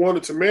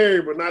wanted to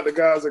marry, but not the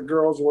guys that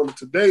girls wanted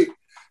to date.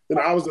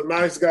 I was the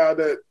nice guy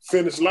that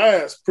finished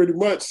last, pretty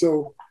much.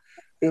 So,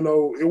 it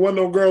wasn't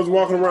no girls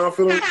walking around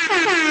feeling.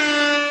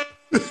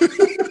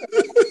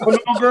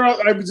 No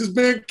girls, just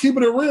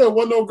keeping it real.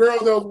 Wasn't no girls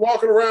that was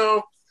walking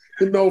around,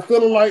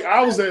 feeling like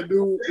I was that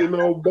dude,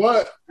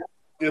 but.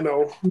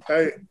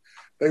 Hey,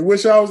 they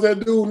wish I was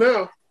that dude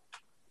now.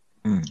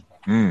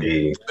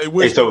 They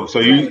wish. Hey, so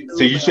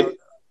you should.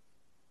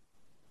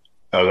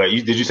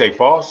 Did you say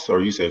false or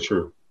you said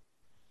true?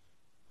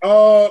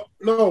 No.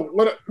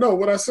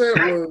 What I said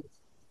was,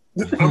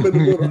 I'm in the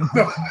middle.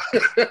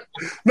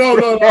 No.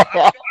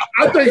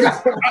 I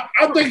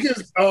think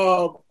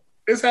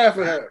it's half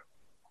and half.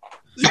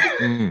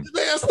 Man,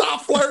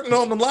 stop flirting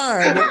on the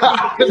line.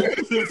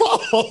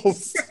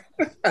 False.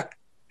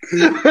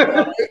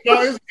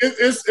 No,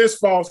 it's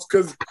false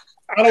because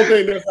I don't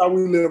think that's how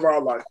we live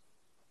our life.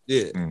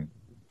 Yeah.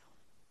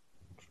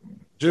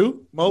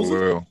 Jew? Moses?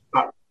 Well,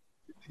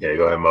 Yeah,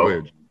 go ahead, Mo. go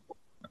ahead.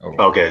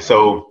 Okay,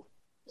 so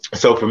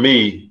for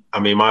me, I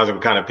mean, mine's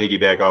gonna kind of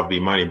piggyback off B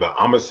Money, but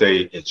I'm gonna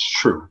say it's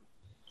true.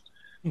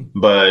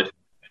 But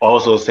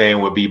also saying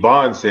what B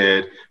Bond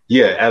said,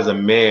 yeah, as a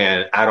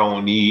man, I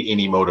don't need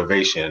any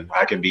motivation.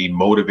 I can be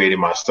motivating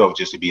myself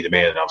just to be the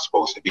man that I'm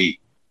supposed to be.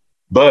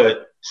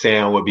 But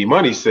saying what B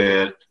Money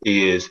said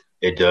is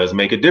it does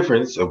make a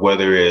difference of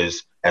whether it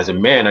is as a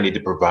man, I need to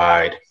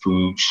provide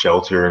food,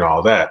 shelter, and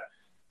all that.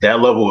 That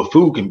level of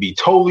food can be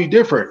totally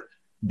different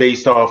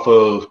based off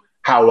of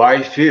how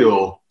I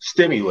feel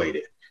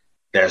stimulated.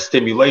 That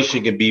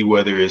stimulation can be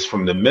whether it's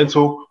from the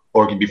mental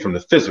or it can be from the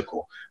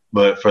physical.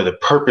 But for the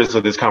purpose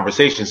of this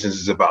conversation, since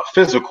it's about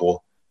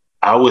physical,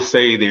 I would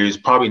say there's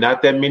probably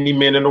not that many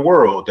men in the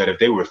world that if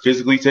they were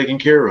physically taken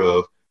care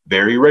of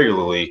very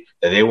regularly,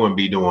 that they wouldn't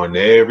be doing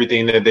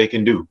everything that they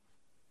can do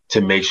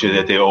to make sure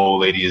that their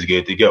old lady is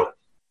good to go.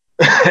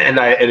 and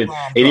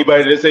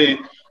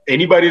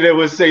anybody that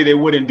would say they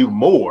wouldn't do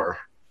more,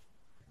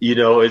 you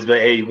know, is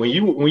that, hey, when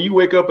you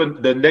wake up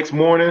the next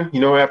morning, you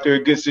know, after a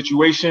good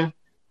situation,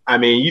 I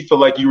mean, you feel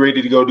like you're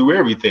ready to go do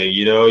everything.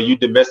 You know, you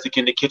domestic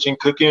in the kitchen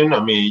cooking.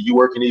 I mean, you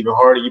working even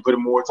harder, you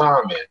putting more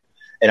time in.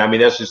 And I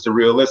mean, that's just the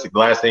realistic. The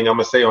last thing I'm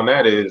going to say on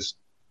that is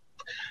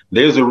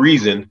there's a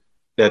reason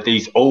that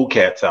these old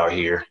cats out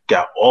here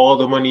got all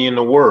the money in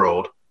the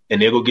world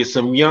and they go get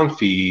some young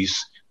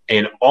fees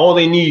and all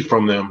they need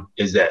from them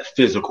is that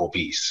physical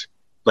piece.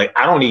 Like,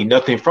 I don't need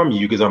nothing from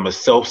you because I'm a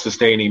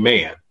self-sustaining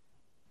man.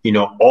 You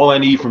know, all I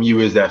need from you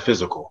is that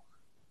physical.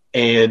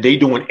 And they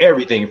doing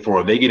everything for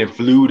them. They getting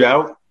flued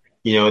out.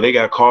 You know, they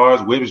got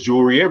cars, whips,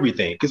 jewelry,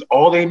 everything. Because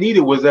all they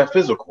needed was that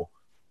physical.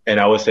 And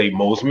I would say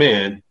most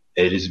men,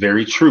 it is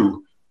very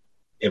true.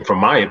 And from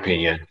my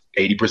opinion,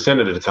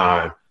 80% of the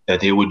time that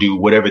they would do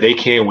whatever they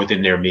can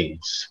within their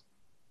means.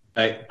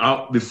 Hey,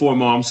 before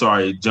Mo, I'm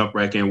sorry, jump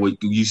back in.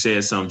 What you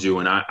said something, Jew,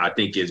 and I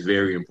think it's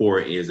very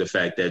important is the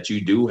fact that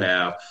you do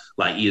have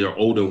like either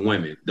older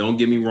women. Don't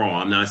get me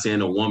wrong. I'm not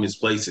saying a woman's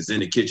place is in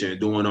the kitchen and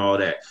doing all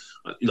that.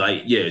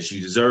 Like, yes, you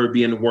deserve to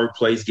be in the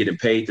workplace, getting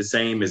paid the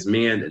same as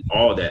men and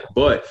all that.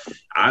 But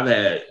I've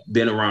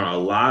been around a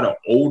lot of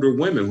older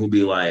women who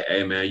be like,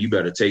 hey, man, you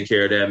better take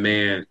care of that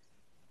man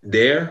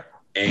there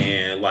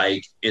and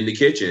like in the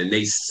kitchen.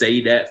 They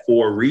say that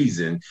for a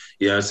reason,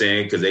 you know what I'm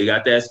saying? Because they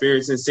got that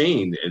experience and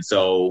seen. And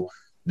so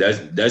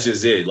that's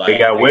just it. Like, they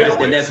got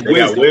wisdom. And that's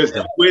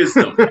wisdom.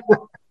 Wisdom.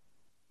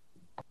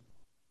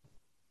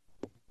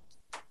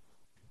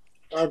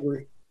 I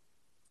agree.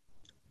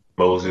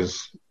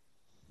 Moses.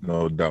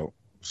 No doubt.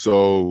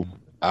 So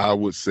I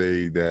would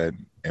say that,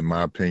 in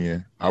my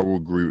opinion, I will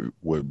agree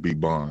with B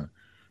Bond.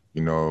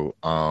 You know,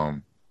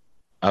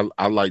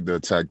 I like to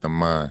attack the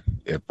mind.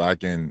 If I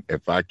can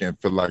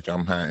feel like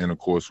I'm having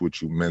intercourse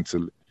with you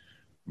mentally,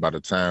 by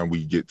the time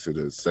we get to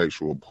the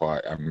sexual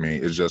part, I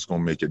mean, it's just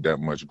gonna make it that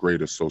much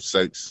greater. So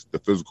sex, the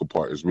physical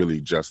part, is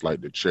really just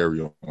like the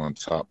cherry on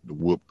top, the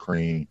whipped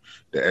cream,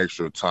 the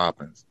extra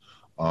toppings.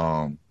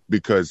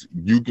 Because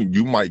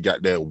you might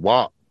got that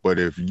wop, but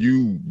if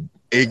you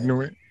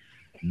ignorant,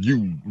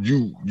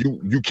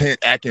 you can't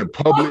act in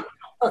public.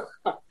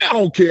 I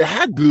don't care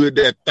how good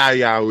that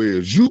thigh out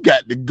is. You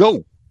got to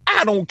go.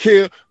 I don't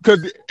care,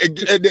 because at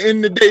the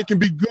end of the day, it can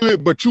be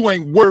good, but you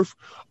ain't worth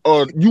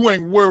no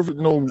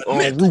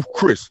Ruth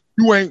Chris.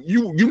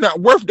 You not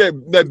worth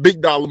that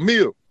big dollar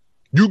meal.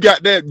 You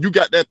got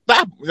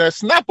that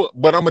snapper,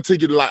 but I'm gonna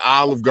take you to like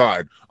Olive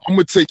Garden. I'm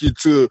gonna take you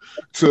to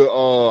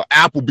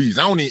Applebee's.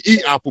 I don't even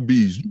eat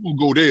Applebee's. You gonna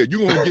go there. You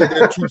gonna get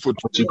that 2 for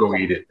 $2. You go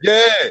eat it.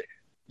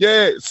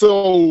 Yeah.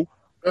 So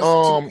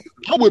I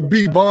would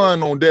be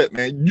bond on that,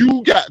 man.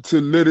 You got to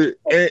let it,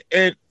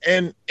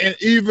 and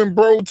even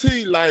Bro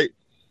T, like,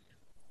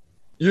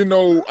 you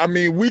know, I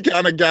mean, we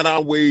kind of got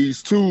our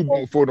ways too,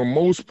 but for the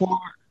most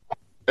part,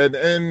 at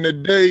the end of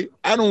the day,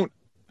 I don't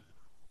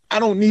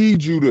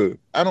need you to.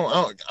 I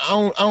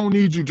don't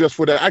need you just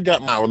for that. I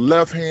got my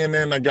left hand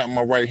and I got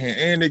my right hand,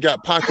 and they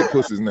got pocket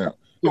pussies now.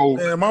 So,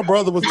 man, my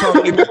brother was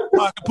talking about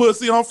pocket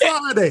pussy on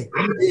Friday.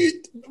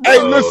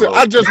 Hey, listen,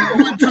 I just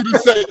went to the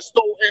sex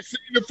store and seen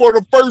it for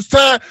the first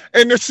time,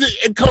 and the shit,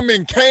 it come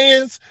in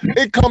cans,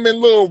 it come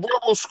in little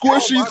rubber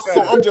squishies.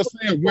 So I'm just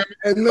saying, women.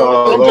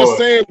 Just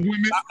saying,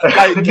 women.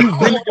 Like, you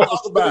really gotta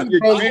spend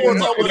your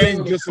cans. It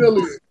ain't just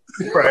a.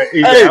 Right.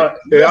 Hey, I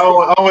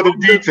don't want the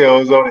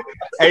details on it.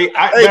 Hey,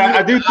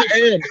 I do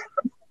think.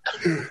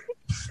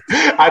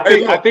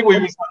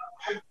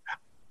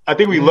 I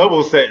think we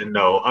level setting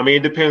though. I mean,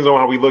 it depends on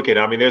how we look at it.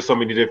 I mean, there's so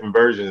many different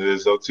versions of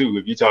this though too.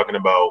 If you're talking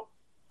about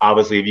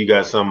obviously if you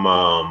got some,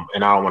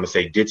 and I don't want to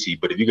say ditzy,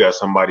 but if you got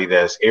somebody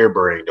that's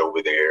airbrained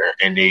over there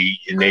and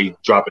they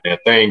dropping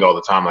that thing all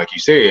the time, like you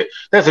said,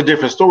 that's a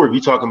different story. If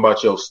you're talking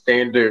about your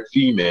standard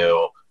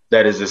female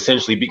that is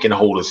essentially can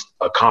hold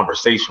a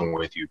conversation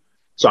with you.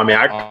 So I mean,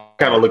 I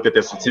kind of looked at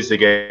the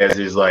statistic as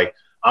is like,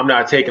 I'm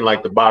not taking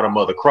like the bottom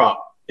of the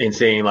crop and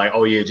saying like,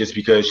 oh yeah, just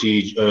because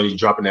she's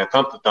dropping that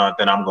thump,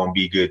 then I'm gonna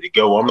be good to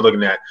go. I'm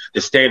looking at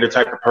the standard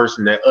type of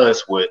person that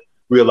us with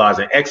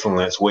realizing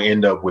excellence will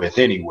end up with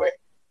anyway.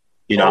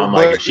 You know, I'm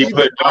like, if she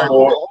put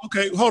more.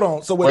 Okay, hold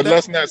on. So but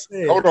let's not.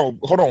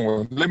 Hold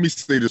on. Let me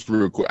say this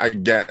real quick. I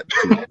got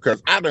to,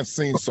 because I done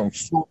seen some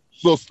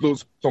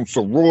sisters, some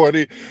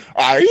sorority,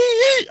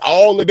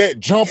 all of that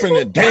jumping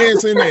and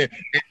dancing and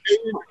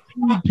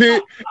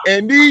pit,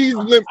 and these,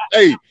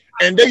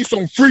 and they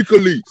some freak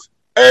elites.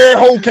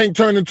 Every hoe can't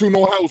turn into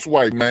no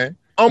housewife, man.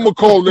 I'ma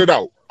call it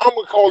out.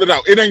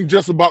 It ain't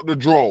just about the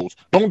draws.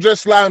 Don't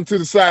just slide them to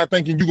the side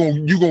thinking you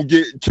gonna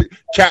get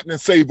Captain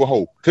Saber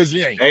hoe, because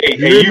you ain't.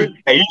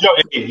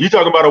 You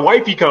talking about a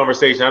wifey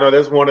conversation. I know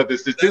that's one of the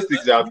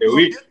statistics out there.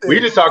 We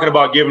just talking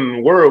about giving them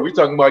the world. We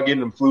talking about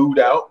getting them flued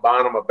out,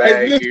 buying them a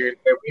bag here.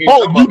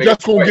 You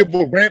just gonna give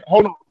a random?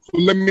 Hold on.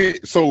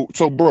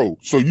 Bro.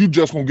 So you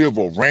just gonna give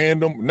a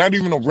random, not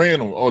even a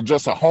random, or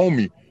just a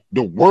homie,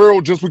 the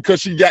world just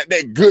because she got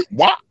that good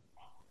what?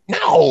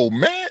 No,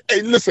 man.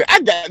 Hey, listen, I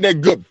got that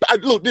good.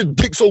 Look, this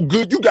dick so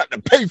good, you got to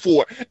pay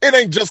for it. It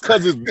ain't just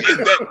because it's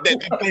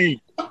that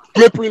thing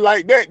slippery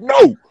like that.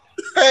 No.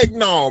 Heck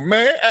no,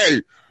 man.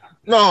 Hey,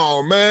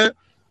 no, man.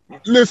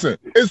 Listen,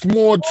 it's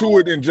more to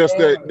it than just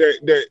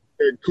that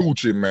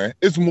coochie, man.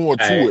 It's more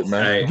to it,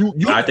 man.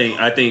 I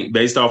think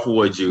based off of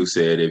what you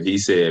said,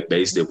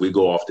 if we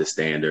go off the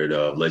standard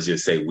of, let's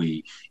just say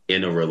we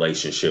in a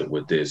relationship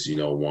with this,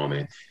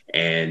 woman,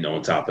 and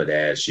on top of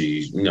that,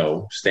 she's,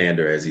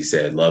 standard, as he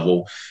said,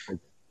 level.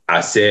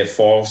 I said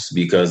false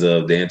because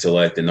of the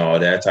intellect and all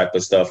that type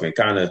of stuff, and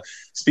kind of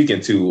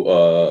speaking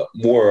to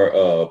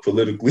more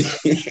politically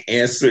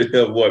answered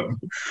of what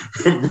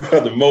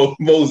Brother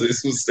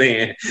Moses was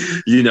saying.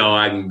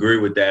 I can agree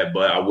with that,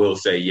 but I will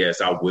say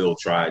yes, I will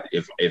try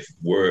if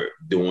we're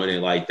doing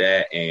it like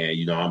that,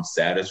 and I'm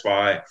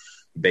satisfied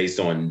based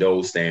on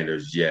those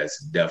standards. Yes,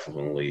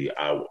 definitely,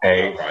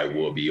 I probably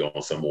will be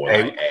on some more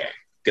like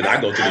because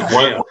I go to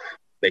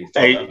the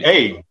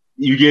gym.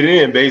 You get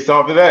in based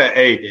off of that.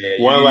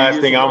 Last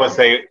thing I'm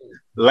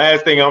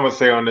gonna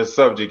say on this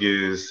subject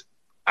is,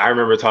 I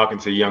remember talking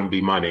to Young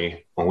B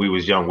Money when we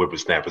was young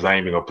whippersnappers. I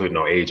ain't even gonna put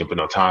no age and put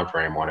no time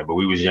frame on it, but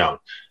we was young.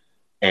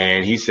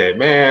 And he said,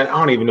 "Man, I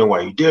don't even know why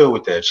you deal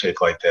with that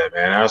chick like that,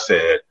 man." And I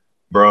said,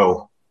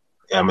 "Bro,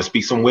 I'm gonna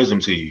speak some wisdom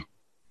to you.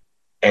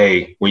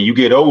 When you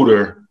get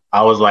older,"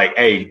 I was like,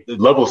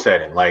 level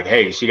setting. Like,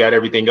 she got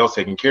everything else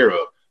taken care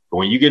of. But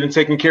when you get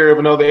taken care of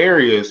in other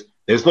areas,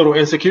 this little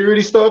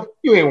insecurity stuff,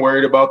 you ain't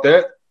worried about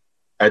that.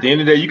 At the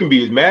end of the day, you can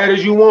be as mad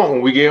as you want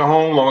when we get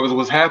home, long as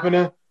what's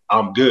happening,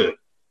 I'm good.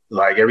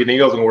 Like, everything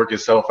else can work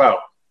itself out.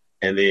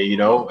 And then,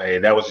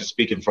 that was just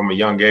speaking from a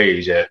young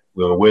age at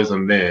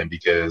wisdom then,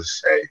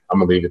 because, I'm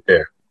going to leave it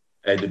there.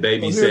 The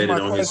baby said it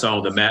on his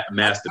song, The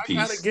Masterpiece.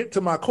 I got to get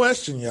to my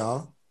question,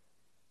 y'all.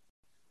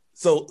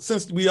 So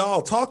since we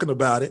all talking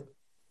about it,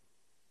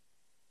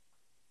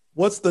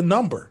 what's the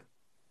number?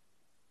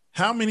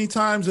 How many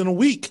times in a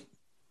week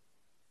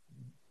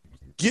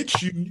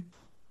get you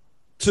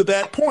to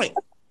that point?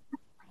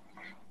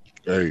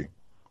 Hey,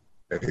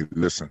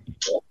 listen.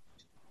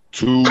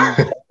 2,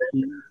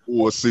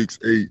 4, 6,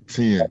 8,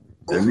 10,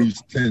 at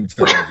least 10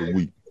 times a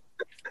week.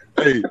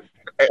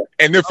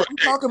 And if I'm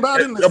talking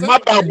about my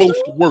Bible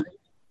should work.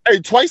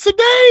 Twice a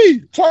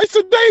day,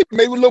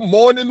 maybe a little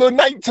morning, a little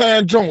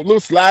nighttime joint, little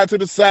slide to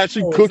the side.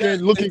 She cooking,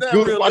 looking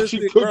good while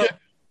she cooking.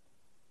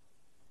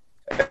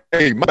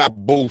 Bro? My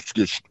Bible.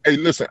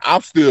 Listen, I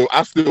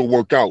still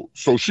work out,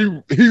 so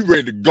he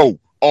ready to go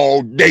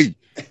all day.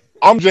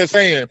 I'm just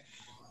saying,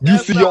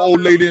 see your old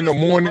lady in the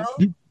morning.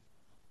 But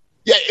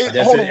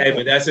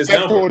that's his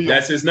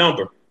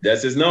number.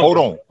 That's his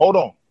number. Hold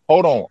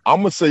on.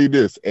 I'm gonna say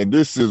this, and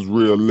this is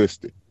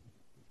realistic.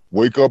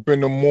 Wake up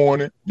in the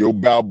morning, your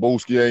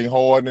Balboski ain't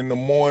hard in the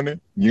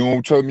morning. You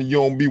don't tell me you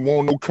don't be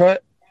want no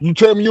cut. You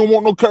tell me you don't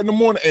want no cut in the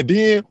morning, and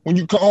then when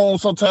you come home,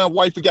 sometimes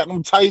wife got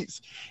them tights.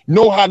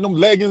 Know how them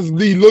leggings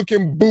be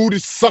looking, booty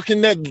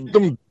sucking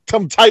them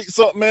tights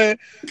up, man.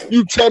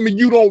 You tell me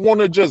you don't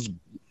want to just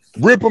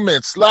rip them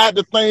and slide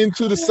the thing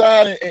to the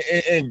side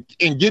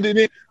and get it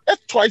in.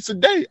 That's twice a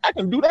day. I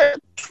can do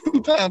that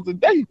 2 times a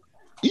day,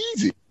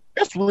 easy.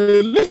 That's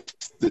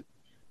realistic.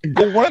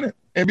 Go run it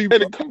and be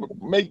ready to come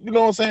make. You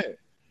know what I'm saying?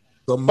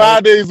 So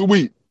 5 days a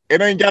week.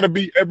 It ain't got to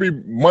be every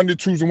Monday,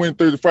 Tuesday,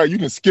 Wednesday, Thursday, Friday. You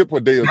can skip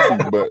a day or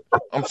 2, but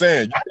I'm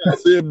saying you got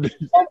 7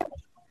 days.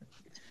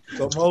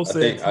 So Mo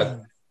said, I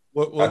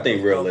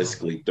think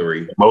realistically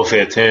 3. Mo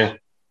said 10.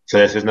 So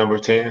that's his number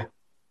 10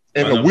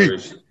 in a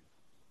week.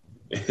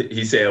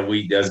 He said a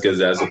week. That's because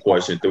that's a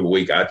question through a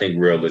week. I think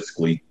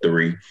realistically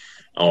 3.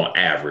 on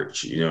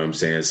average. You know what I'm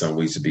saying? Some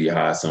weeks would be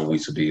high, some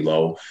weeks would be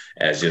low.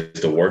 As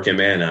just a working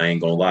man, I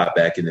ain't gonna lie,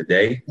 back in the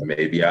day,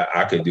 maybe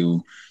I could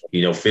do,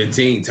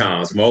 15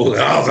 times more.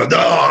 I was like,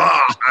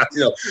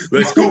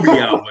 let's Scooby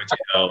out,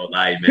 but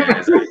like, man,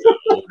 as I get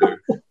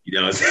older, you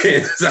know what I'm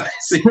saying?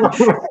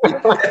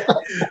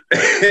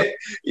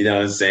 You know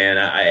what I'm saying?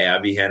 I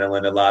be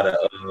handling a lot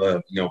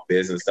of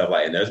business stuff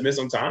like, and there's been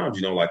some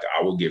times, like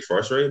I would get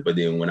frustrated, but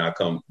then when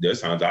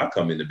there's times I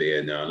come into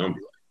bed now and I'm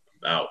like,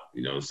 out,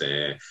 you know what I'm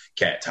saying?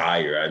 Cat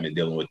tired. I've been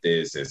dealing with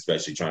this,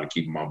 especially trying to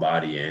keep my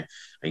body in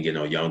and get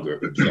no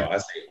younger. So I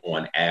say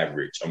on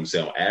average, I'm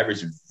saying on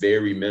average,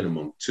 very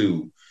minimum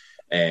 2.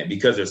 And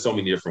because there's so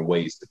many different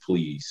ways to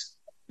please.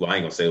 Well, I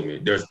ain't gonna say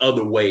there's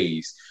other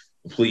ways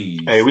to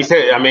please. Hey,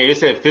 it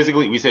said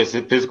physically. We said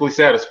physically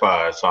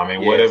satisfied. So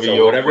whatever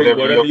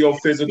your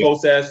physical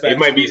satisfaction. It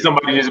might be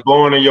somebody just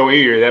blowing in your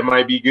ear. That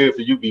might be good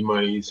for you, B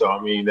Money. So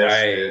that's.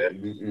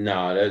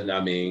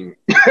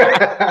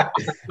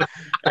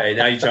 Hey,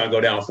 now you trying to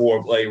go down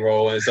 4-play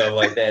role and stuff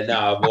like that.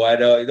 Nah, boy,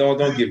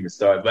 don't get me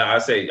started. But I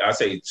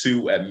say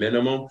 2 at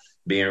minimum,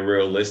 being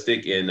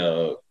realistic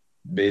and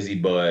busy,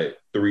 but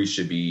 3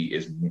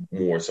 is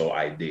more so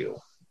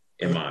ideal,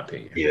 in my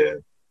opinion. Yeah.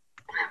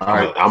 All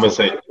right, I'm gonna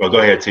say. Well, go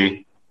ahead,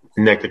 T.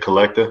 Nectar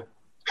Collector.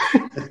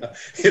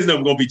 His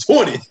number gonna be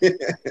 20.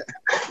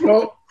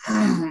 Well,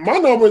 my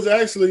number is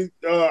actually.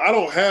 I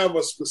don't have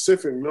a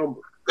specific number.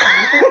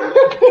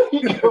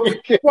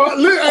 Well,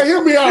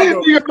 hear me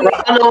out.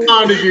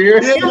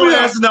 You're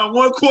asking out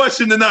one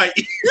question tonight.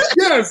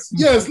 Yes.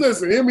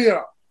 Listen, hear me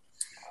out.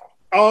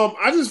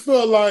 I just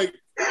feel like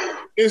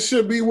it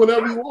should be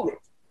whenever you want it.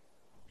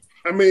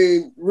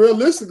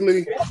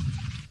 Realistically,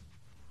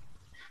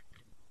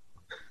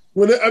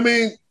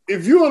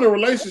 if you're in a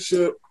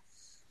relationship,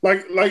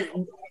 like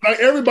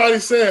everybody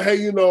said,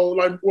 hey,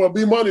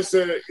 B Money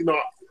said,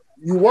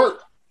 you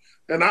work,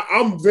 and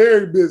I'm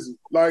very busy.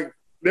 Like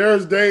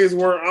there's days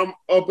where I'm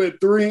up at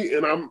 3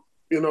 and I'm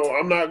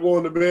not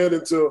going to bed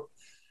until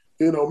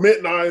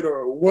midnight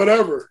or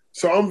whatever.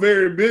 So I'm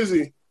very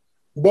busy.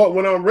 But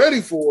when I'm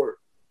ready for it,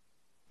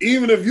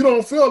 even if you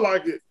don't feel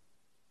like it,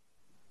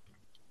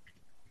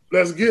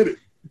 let's get it.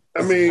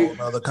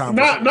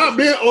 Not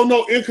being on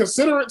no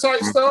inconsiderate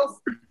type stuff,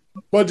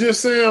 but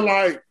just saying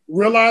like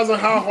realizing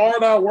how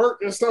hard I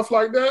work and stuff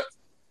like that.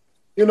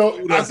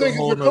 I think a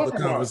whole nother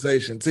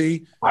conversation.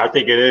 T. I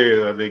think it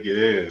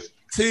is.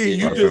 T,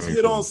 you just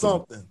hit on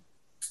something.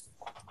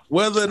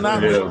 Whether or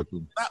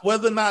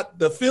not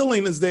the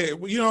feeling is there,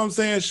 you know what I'm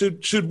saying?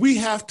 Should we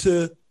have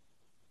to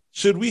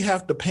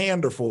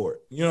pander for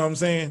it? You know what I'm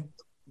saying?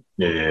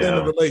 Yeah. In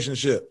a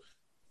relationship,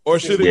 or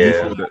should it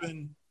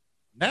happen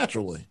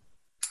naturally?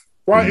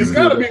 Right, it's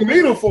got to be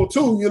meaningful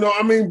too.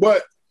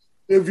 But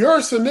if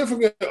your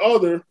significant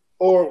other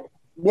or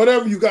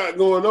whatever you got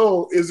going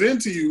on is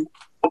into you,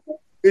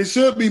 it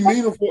should be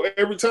meaningful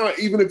every time,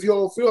 even if you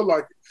don't feel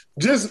like it.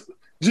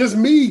 Just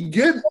me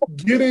getting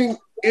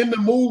in the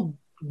mood,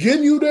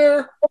 getting you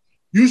there,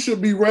 you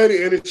should be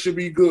ready and it should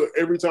be good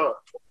every time,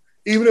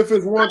 even if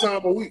it's one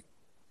time a week.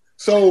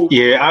 So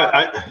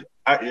yeah,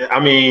 I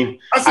mean,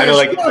 I know,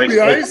 like I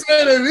ain't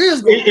saying it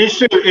is.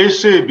 It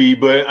should be,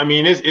 but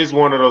it's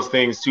one of those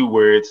things too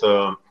where it's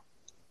and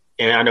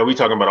I know we're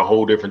talking about a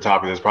whole different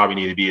topic that's probably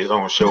need to be its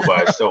own show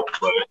by itself,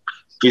 but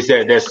it's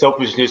that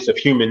selfishness of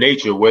human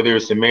nature, whether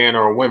it's a man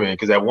or a woman,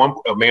 because at one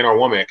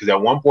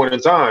point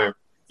in time,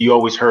 you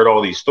always heard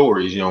all these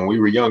stories, when we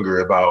were younger,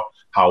 about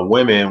how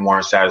women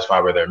weren't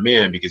satisfied with their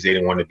men because they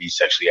didn't want to be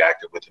sexually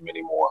active with them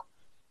anymore.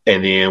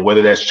 And then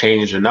whether that's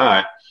changed or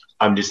not,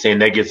 I'm just saying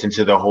that gets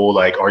into the whole,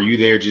 like, are you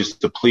there just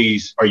to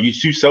please? Are you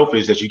too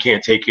selfish that you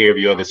can't take care of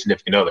your other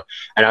significant other?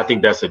 And I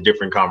think that's a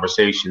different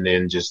conversation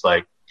than just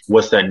like,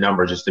 what's that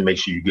number just to make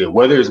sure you're good,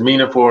 whether it's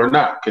meaningful or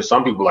not. Because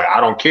some people are like, I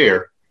don't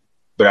care,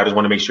 but I just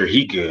want to make sure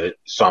he good.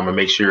 So I'm going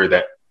to make sure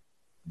that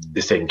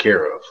it's taken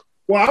care of.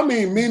 Well,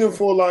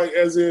 meaningful, like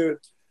as in,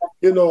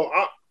 I'm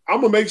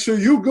going to make sure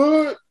you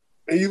good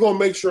and you're going to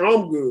make sure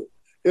I'm good.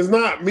 It's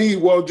not me,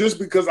 well, just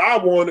because I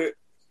want it,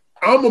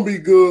 I'm going to be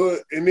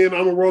good, and then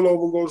I'm going to roll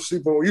over and go to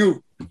sleep on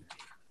you.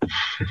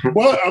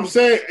 But I'm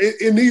saying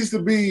it needs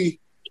to be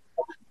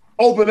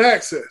open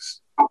access.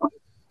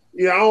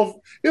 Yeah,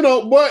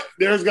 but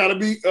there's got to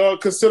be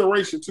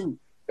consideration too.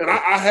 And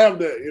I have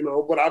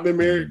that, but I've been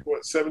married,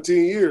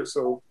 17 years,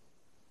 so.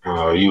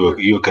 Oh,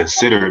 you a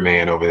considerate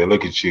man over there.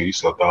 Look at you. You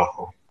so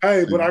thoughtful.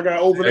 Hey, but I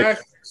got open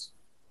access.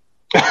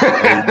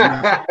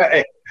 Right.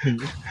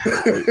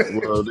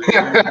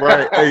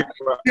 Hey,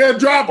 yeah,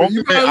 drop it.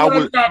 You guys drop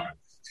it.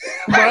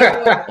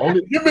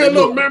 Give me a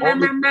little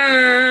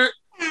man.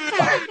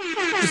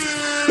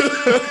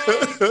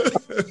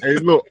 Hey,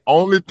 look,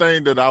 only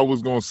thing that I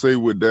was going to say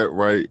with that,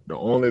 right? The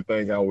only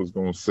thing I was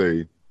going to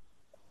say,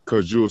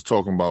 because you was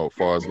talking about as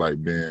far as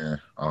like being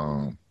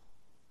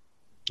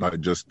like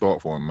just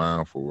thoughtful and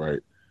mindful, right?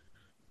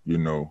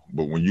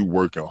 But when you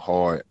working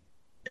hard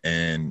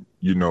and,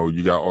 you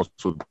got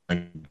also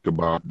think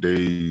about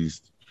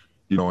days,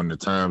 and the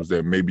times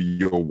that maybe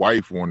your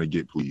wife want to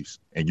get pleased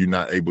and you're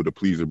not able to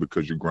please her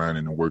because you're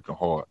grinding and working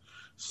hard.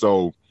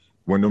 So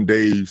when them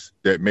days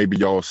that maybe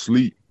y'all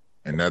sleep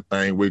and that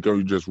thing wake up,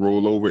 you just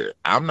roll over it.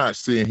 I'm not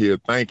sitting here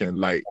thinking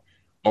like,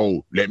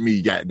 oh, let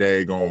me got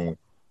daggone,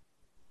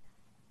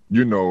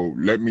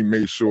 let me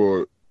make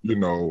sure,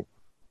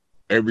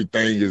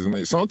 everything is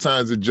made.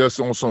 Sometimes it's just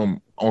on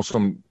some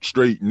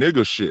straight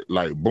nigga shit,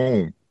 like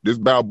boom, this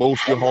Balboa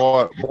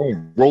hard,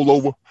 boom, roll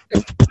over.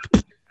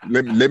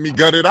 Let me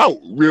gut it out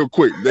real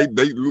quick. They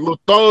little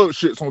thug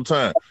shit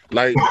sometimes.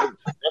 Like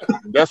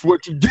that's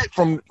what you get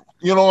from,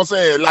 you know what I'm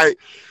saying? Like,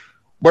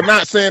 but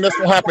not saying that's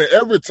gonna happen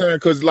every time,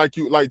 because like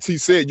T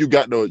said, you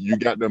got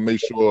to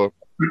make sure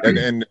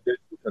and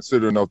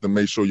consider enough to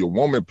make sure your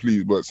woman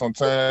pleased. But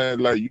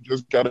sometimes like you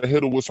just gotta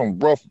hit her with some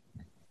rough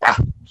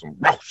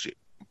shit.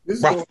 This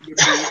is going to be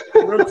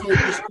parental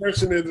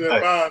discretion is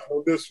advised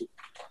on this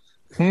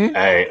one.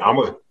 Hey, I'm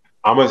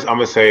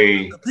gonna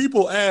say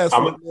people ask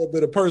for a little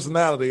bit of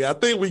personality. I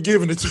think we're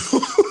giving it to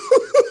them.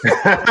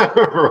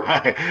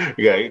 Right.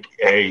 Yeah.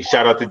 Hey,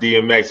 shout out to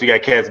DMX. We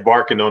got cats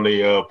barking on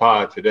the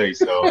pod today.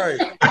 So Right.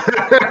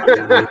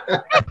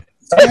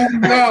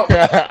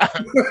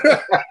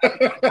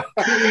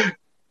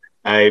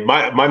 Hey,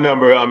 my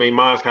number, I mean,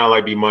 mine's kind of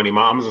like B-Money.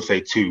 I'm gonna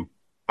say 2.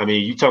 I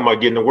mean, you talking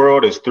about getting the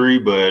world, it's 3,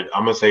 but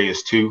I'm gonna say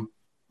it's 2,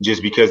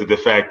 just because of the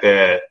fact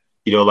that,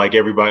 like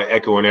everybody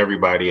echoing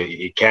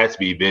everybody, cats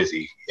be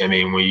busy. I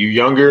mean, when you're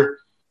younger,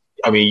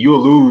 I mean,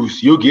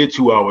 you'll get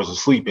 2 hours of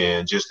sleep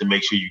in just to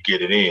make sure you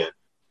get it in.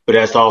 But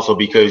that's also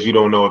because you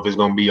don't know if it's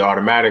going to be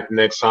automatic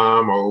next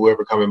time or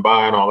whoever coming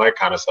by and all that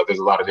kind of stuff. There's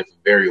a lot of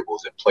different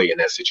variables at play in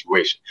that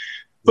situation.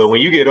 But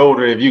when you get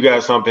older, if you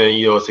got something,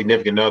 a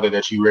significant other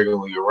that you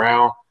regularly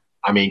around,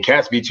 I mean,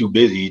 cats be too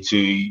busy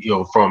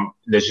to,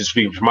 let's just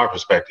speak from my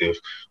perspective,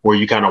 where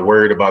you kind of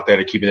worried about that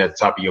and keeping that at the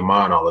top of your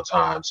mind all the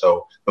time.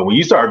 So, but when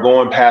you start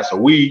going past a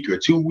week or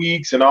 2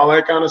 weeks and all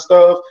that kind of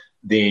stuff,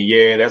 then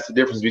yeah, that's the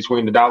difference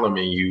between the dollar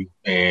menu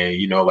and,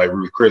 like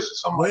Ruth Chris or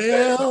something like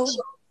that.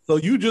 So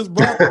you just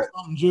brought up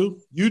something, Jew.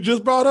 You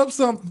just brought up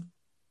something.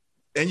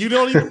 And you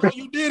don't even know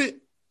you did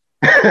it.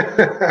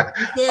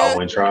 I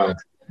wasn't trying.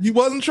 You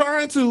wasn't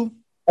trying to.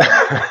 He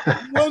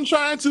wasn't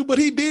trying to, but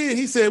he did.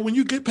 He said, when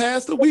you get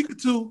past a week or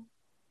 2,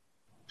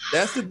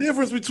 that's the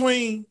difference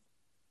between,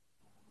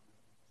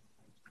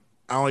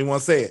 I don't even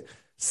want to say it,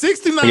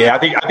 69. Yeah, I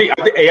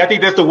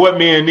think that's the what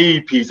men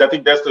need piece. I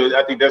think that's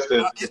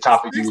the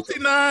topic.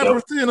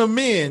 69% of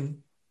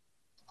men.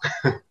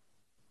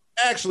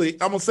 Actually,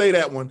 I'm gonna say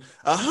that one.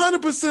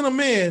 100% of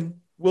men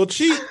will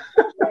cheat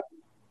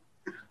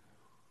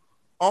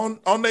on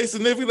their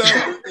significant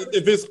other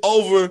if it's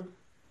over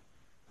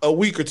a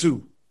week or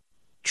 2.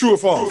 True or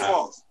false?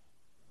 False.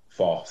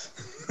 False.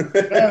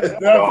 That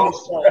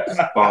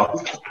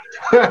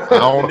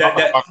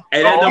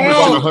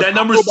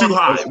number's too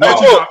high. We should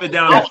drop it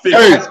down to 50.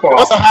 Hey,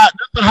 that's a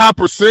high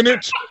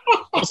percentage.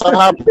 That's a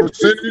high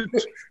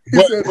percentage.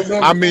 But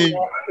I mean,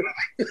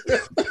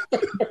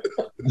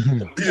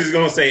 He's just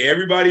gonna say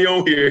everybody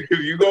on here. If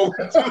you go,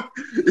 that's what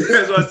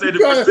I said.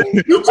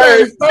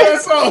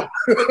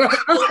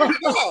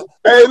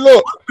 Hey,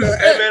 look.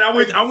 Hey man,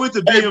 I went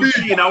to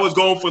BMT and I was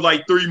going for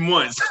like 3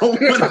 months. I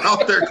went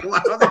out there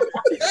clowning.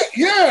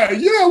 Yeah,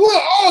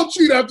 we'll all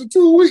cheat after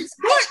 2 weeks.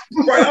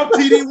 Right, I'm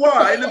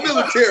TDY in the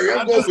military.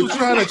 I'm just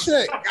trying to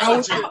check.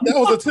 That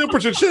was a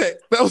temperature check.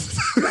 That was.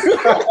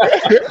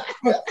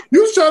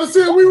 You was trying to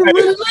say we were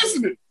really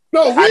listening.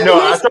 No, I know.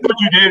 I saw what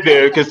you did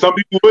there, because some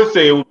people would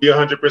say it would be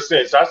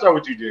 100%. So I saw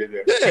what you did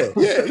there.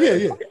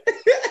 Yeah.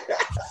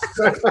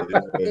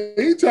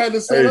 He trying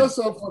to set us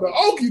up for the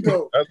okie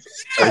doke.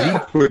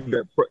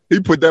 He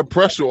put that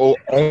pressure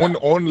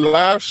on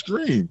live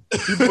stream.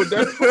 He put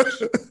that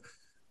pressure.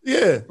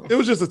 Yeah, it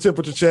was just a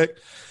temperature check.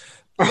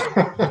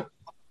 I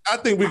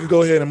think we could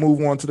go ahead and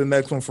move on to the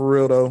next one for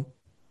real though.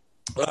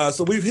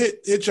 So we've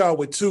hit y'all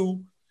with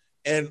 2,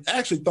 and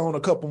actually thrown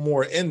a couple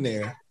more in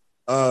there.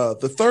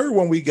 The third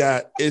one we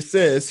got, it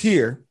says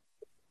here.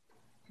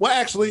 Well,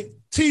 actually,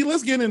 T,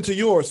 let's get into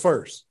yours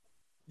first.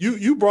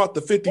 You brought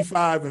the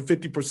 55 and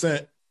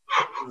 50%.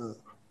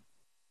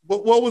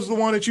 What was the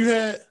one that you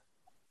had?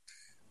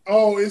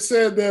 Oh, it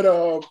said that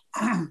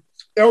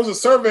there was a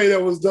survey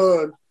that was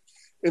done,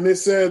 and it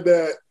said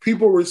that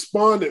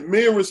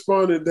men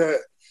responded that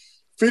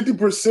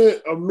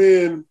 50% of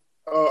men,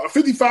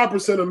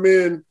 55% of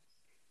men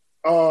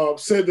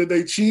said that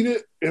they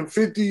cheated, and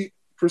 50%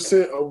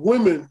 of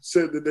women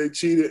said that they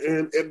cheated,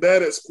 and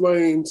that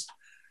explains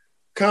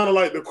kind of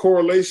like the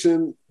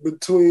correlation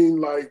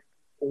between like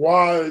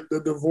why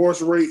the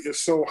divorce rate is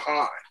so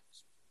high.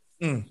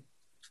 Can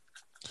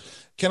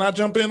I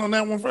jump in on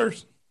that one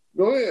first?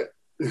 Go ahead.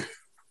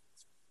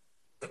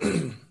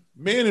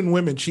 Men and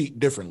women cheat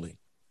differently.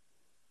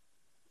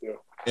 Yeah.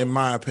 In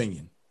my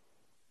opinion.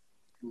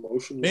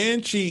 Emotionally.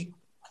 Men cheat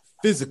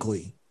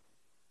physically.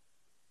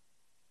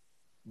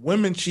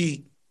 Women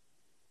cheat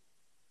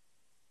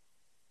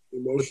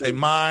with their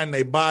mind,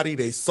 their body,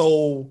 their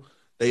soul,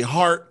 their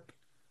heart,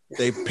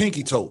 their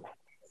pinky toe.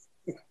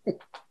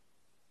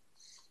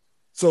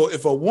 So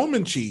if a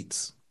woman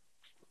cheats,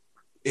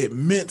 it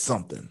meant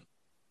something.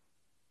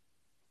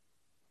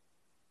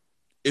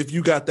 if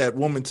you got that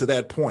woman to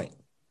that point.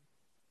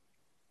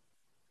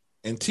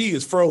 And T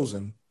is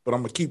frozen, but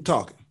I'm going to keep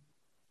talking.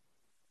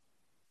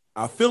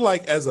 I feel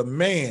like as a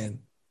man,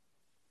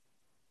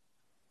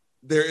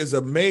 there is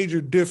a major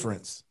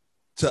difference.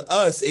 To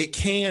us, it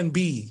can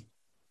be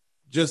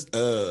just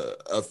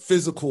a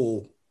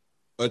physical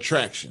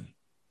attraction.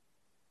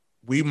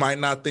 We might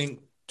not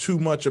think too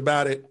much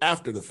about it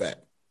after the fact.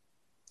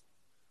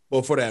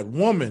 But for that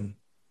woman,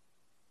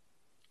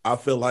 I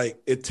feel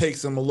like it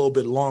takes them a little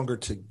bit longer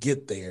to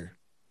get there.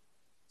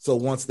 So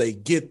once they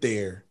get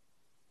there,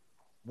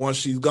 once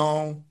she's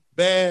gone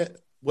bad,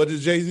 what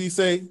does Jay-Z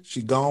say?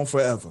 She gone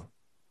forever.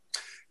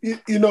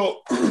 You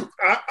know,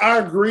 I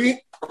agree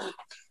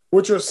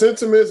with your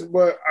sentiments,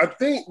 but I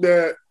think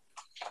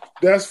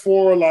that's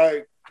for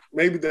like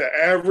maybe the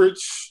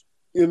average,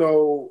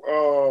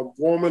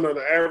 woman or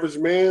the average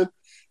man,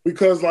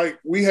 because like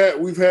we've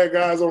had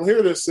guys on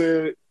here that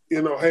said,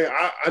 hey,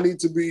 I need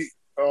to be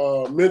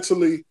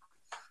mentally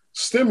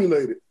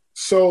stimulated.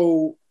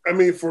 So, I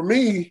mean, for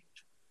me,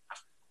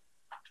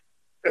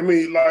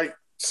 like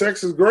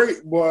sex is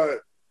great, but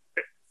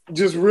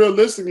just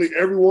realistically,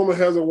 every woman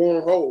has a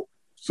warm hole.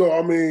 So,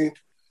 I mean,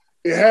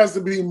 it has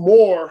to be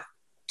more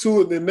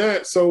to it than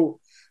that. So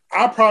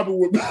I probably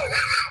would be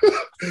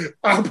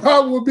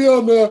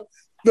on the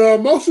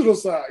emotional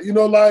side,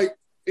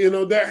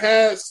 that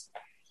has,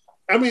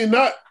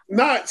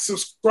 not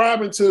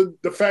subscribing to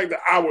the fact that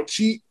I would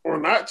cheat or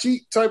not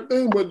cheat type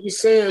thing, but just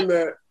saying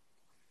that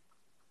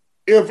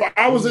if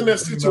I was in that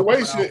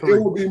situation, it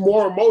would be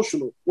more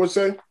emotional. What's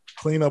that?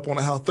 Clean up on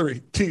aisle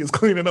 3. T is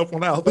cleaning up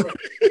on aisle 3.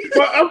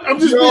 But I'm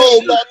just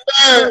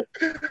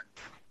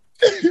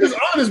just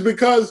honest,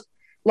 because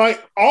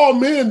like all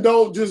men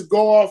don't just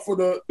go off for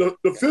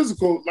the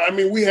physical. I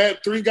mean, we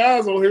had 3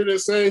 guys on here that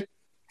say,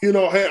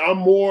 hey, I'm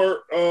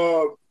more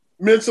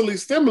mentally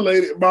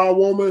stimulated by a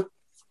woman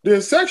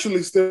than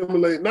sexually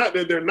stimulated. Not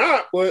that they're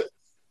not, but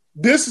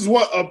this is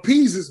what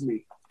appeases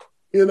me.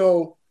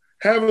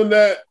 Having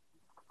the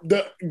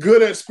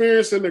good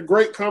experience and the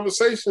great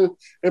conversation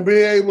and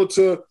being able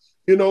to,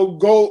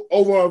 go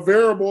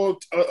over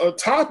a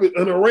topic,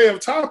 an array of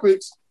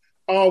topics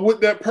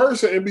with that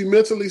person and be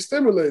mentally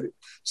stimulated.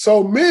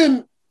 So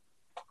men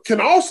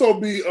can also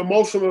be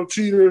emotional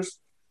cheaters,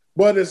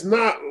 but it's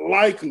not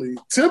likely.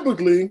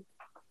 Typically,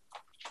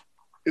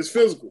 it's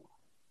physical.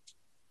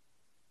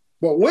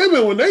 But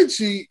women, when they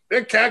cheat,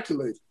 they're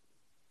calculated,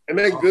 and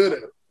they're good at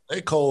it.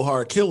 They cold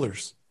hard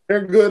killers.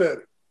 They're good at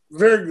it.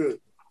 Very good.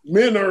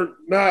 Men are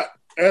not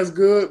as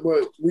good,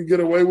 but we get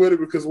away with it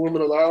because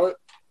women allow it.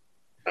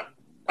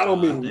 I don't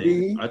mean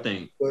me. I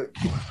think. But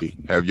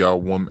Have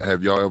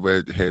y'all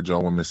ever had your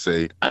woman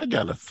say, I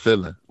got a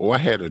feeling, or I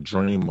had a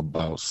dream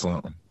about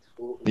something?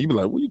 You be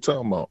like, what you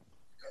talking about?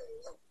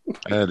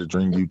 I had a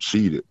dream you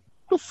cheated.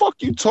 The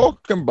fuck you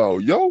talking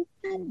about, yo?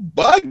 You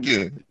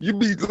bugging.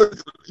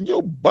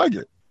 You're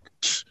bugging.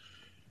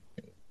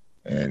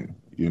 And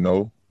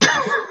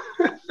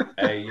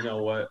Hey, you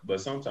know what?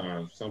 But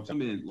sometimes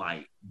men,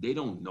 like, they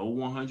don't know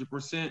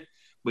 100%,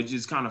 but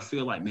just kind of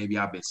feel like maybe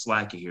I've been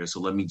slacking here. So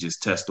let me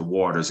just test the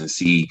waters and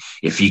see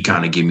if he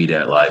kind of give me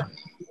that, like,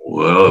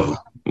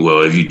 well,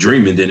 if you're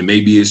dreaming, then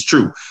maybe it's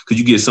true. Because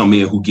you get some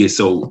men who get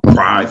so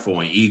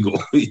prideful and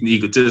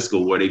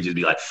egotistical where they just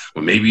be like,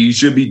 well, maybe you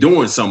should be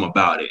doing something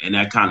about it. And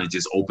that kind of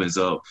just opens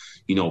up,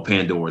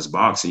 Pandora's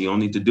box, and you don't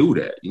need to do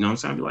that. You know what I'm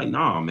saying? Be like,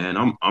 nah, man,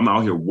 I'm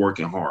out here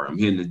working hard. I'm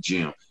hitting the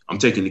gym. I'm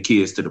taking the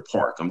kids to the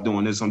park. I'm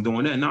doing this. I'm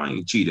doing that. And I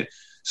ain't cheating.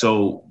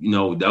 So,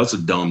 that was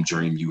a dumb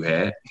dream you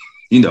had.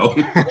 So,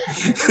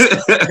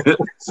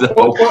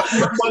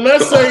 but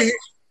let's say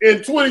in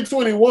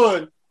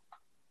 2021,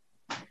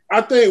 I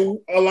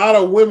think a lot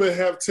of women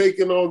have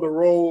taken on the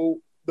role,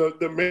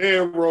 the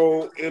man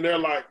role, and they're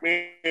like,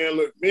 man,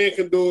 look, men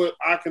can do it,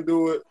 I can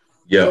do it.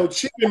 Yeah.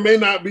 Cheating may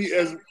not be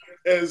as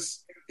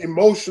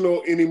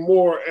emotional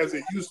anymore as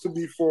it used to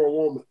be for a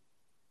woman.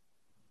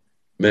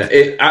 Man,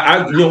 you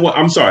know what?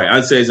 I'm sorry.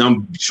 I'd say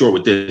I'm short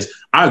with this.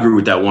 I agree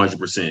with that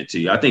 100% to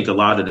you. I think a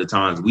lot of the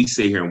times we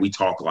sit here and we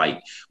talk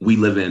like we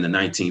live in the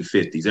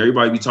 1950s.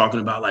 Everybody be talking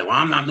about like, well,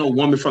 I'm not no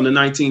woman from the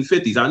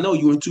 1950s. I know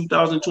you in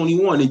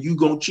 2021 and you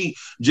gonna cheat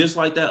just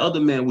like that other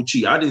man would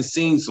cheat. I done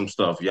seen some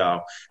stuff,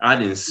 y'all. I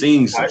didn't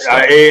seen some stuff.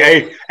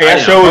 I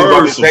sure was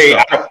about to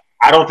say,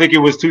 I don't think it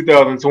was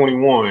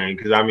 2021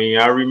 because I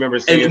remember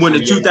seeing when the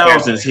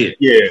 2000s hit.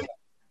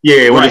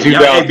 Yeah, when the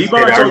 2000s hit.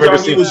 I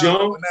remember he was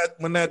young.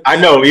 I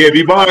know, yeah.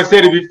 B-Bar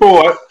said it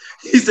before.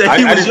 He said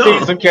he was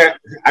young.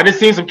 I just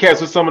seen some cats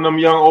with some of them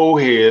young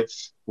old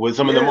heads, where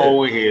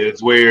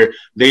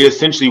they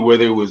essentially,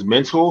 whether it was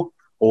mental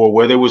or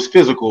whether it was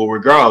physical,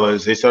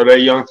 regardless, they saw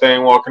that young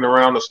thing walking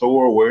around the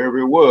store or wherever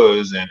it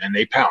was, and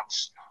they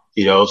pounced.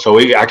 So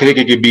I think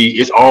it could be.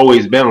 It's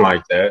always been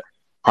like that.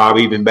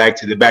 Probably even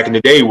back in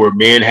the day where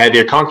men had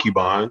their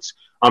concubines.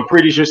 I'm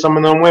pretty sure some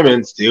of them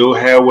women still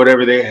had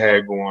whatever they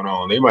had going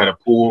on. They might have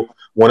pulled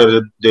one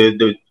of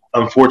the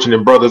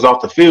unfortunate brothers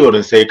off the field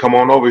and say, "Come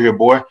on over here,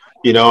 boy."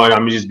 And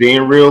I'm just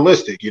being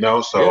realistic,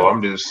 So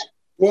I'm just,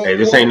 hey,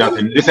 this ain't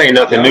nothing. This ain't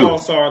nothing new. All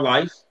saw our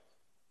life.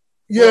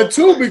 Yeah,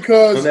 too,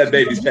 because on that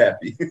baby's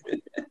pappy.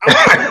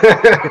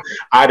 I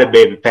had a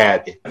baby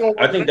pappy.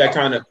 I think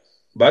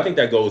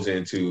that goes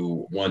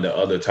into one of the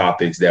other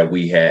topics that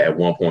we had at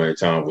one point in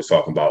time was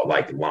talking about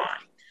like lying.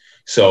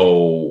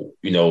 So,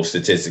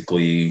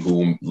 statistically,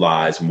 who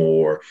lies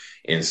more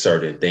in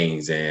certain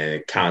things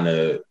and kind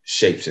of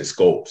shapes and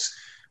scopes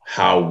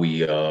how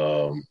we,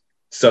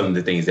 some of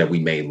the things that we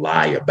may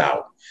lie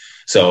about.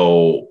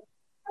 So,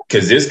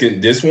 because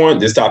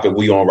this topic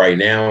we on right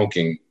now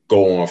can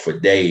go on for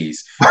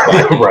days.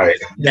 Right.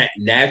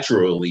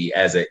 Naturally,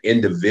 as an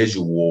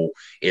individual,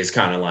 it's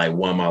kind of like,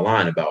 what am I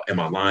lying about? Am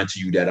I lying to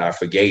you that I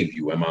forgave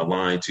you? Am I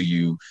lying to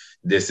you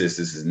this,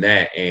 and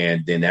that?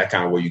 And then that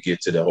kind of where you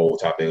get to the whole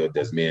topic of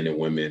there's men and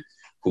women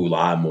who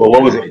lie more.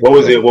 Well,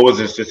 what was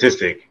the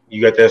statistic?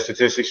 You got that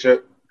statistic,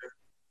 Shep?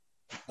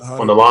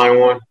 On the lying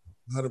one?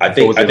 I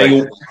think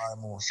like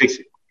 6.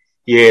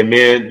 Yeah,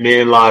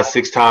 men lie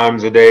 6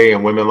 times a day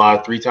and women lie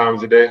 3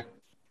 times a day.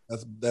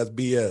 That's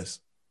BS.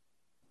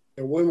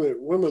 And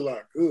women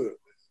lie good.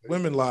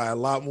 Women lie a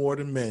lot more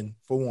than men,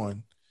 for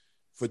one.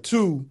 For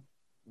two,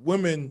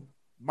 women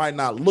might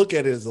not look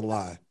at it as a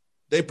lie.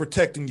 They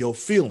protecting your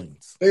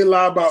feelings. They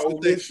lie about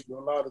omission a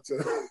lot of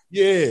times.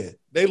 Yeah,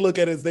 they look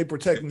at it as they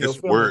protecting your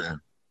feelings. Wording.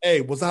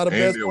 Hey, was I the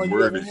best one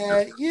you ever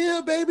had?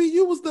 Yeah, baby,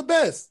 you was the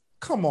best.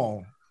 Come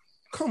on.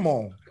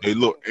 Hey,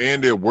 look,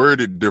 and they're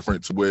worded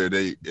different to where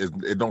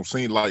it don't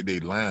seem like they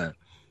lying.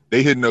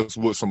 They hitting us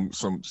with some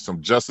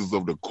justice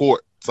of the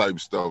court type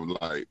stuff,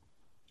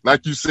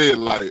 like you said,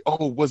 like,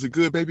 oh, was it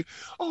good, baby?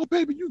 Oh,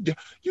 baby, you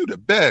the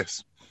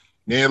best.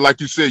 And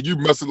like you said, you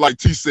must like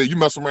T said, you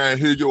mess around and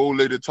hear your old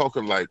lady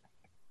talking like,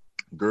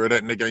 girl,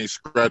 that nigga ain't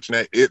scratching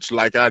that itch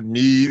like I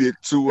need it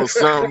to or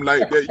something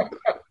like that.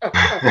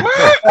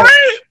 What?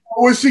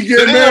 When she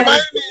get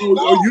mad,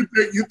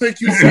 you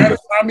think you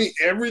satisfy me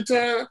every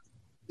time?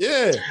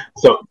 Yeah.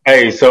 So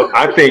I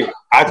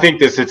think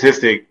the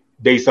statistic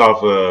based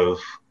off of,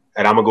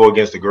 and I'm gonna go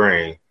against the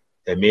grain,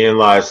 that men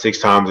lie 6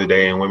 times a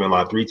day and women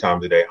lie 3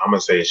 times a day. I'm gonna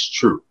say it's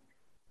true.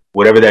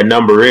 Whatever that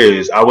number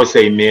is, I would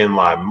say men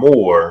lie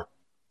more,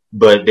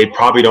 but they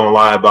probably don't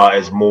lie about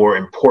as more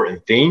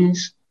important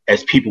things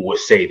as people would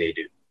say they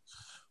do.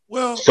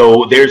 Well,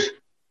 so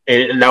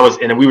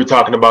and we were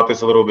talking about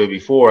this a little bit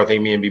before. I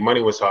think me and B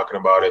Money was talking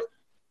about it,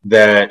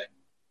 that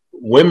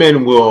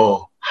women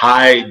will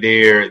hide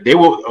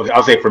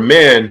I'll say for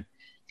men,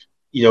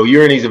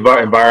 you're in these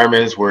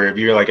environments where if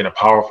you're like in a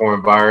powerful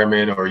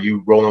environment or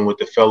you rolling with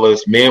the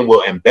fellas, men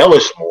will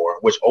embellish more,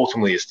 which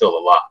ultimately is still a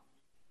lie.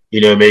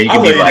 You know what I mean? You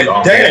can be like,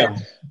 oh, damn.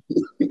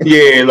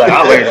 Yeah, like,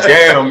 I like,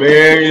 damn,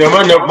 man,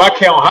 my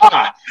count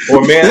high.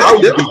 Or, man, I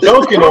used to be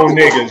dunking on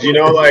niggas,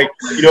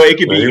 it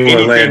could be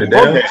anything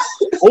from that.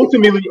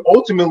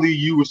 Ultimately,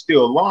 you were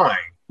still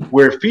lying,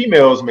 where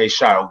females may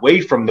shy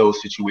away from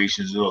those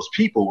situations and those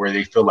people where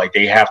they feel like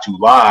they have to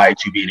lie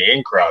to be in the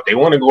in crowd. They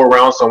want to go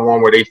around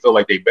someone where they feel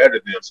like they're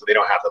better than them, so they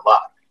don't have to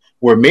lie.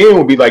 Where men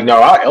will be like, no,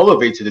 I'll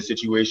elevate to the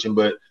situation,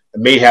 but I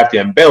may have to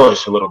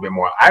embellish a little bit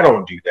more. I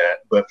don't do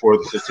that, but for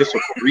the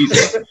statistical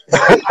reason,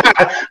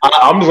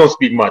 I'm just going to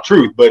speak my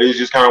truth, but it's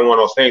just kind of one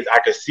of those things. I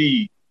can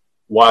see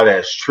why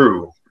that's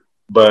true,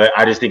 but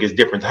I just think it's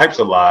different types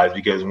of lies,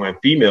 because when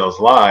females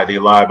lie, they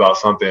lie about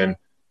something,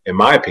 in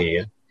my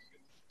opinion,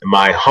 in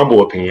my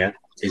humble opinion,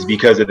 is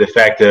because of the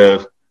fact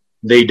of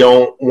they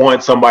don't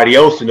want somebody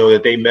else to know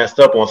that they messed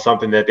up on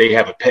something that they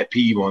have a pet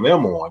peeve on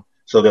them on.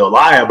 So they'll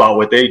lie about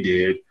what they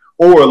did,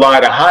 or lie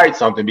to hide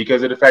something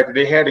because of the fact that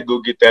they had to go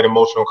get that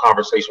emotional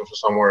conversation from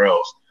somewhere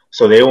else.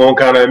 So they won't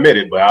kind of admit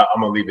it, but I'm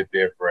going to leave it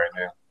there for right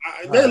now.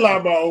 They lie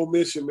about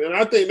omission, man.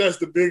 I think that's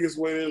the biggest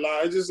way they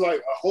lie. It's just like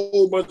a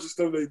whole bunch of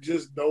stuff they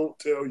just don't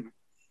tell you.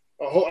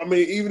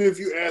 Even if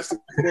you ask the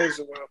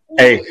question.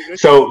 Hey,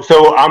 so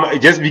I'm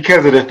just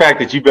because of the fact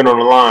that you've been on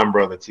the line,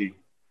 Brother T,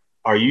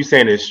 are you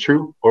saying it's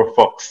true or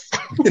false?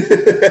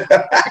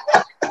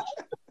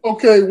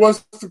 Okay,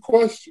 what's the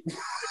question?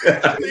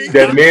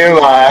 That men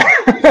lie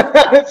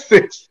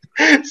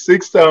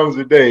six times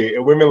a day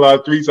and women lie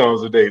 3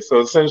 times a day.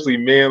 So essentially,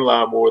 men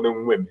lie more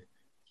than women.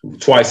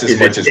 Twice as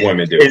much as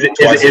women do. Is it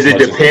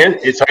depend?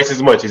 It's twice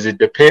as much. Is it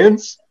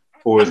depends?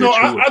 Or is it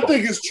true? I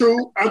think it's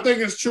true. I think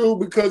it's true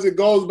because it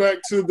goes back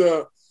to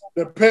the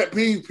pet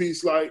peeve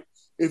piece. Like,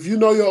 if you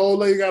know your old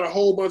lady got a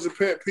whole bunch of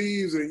pet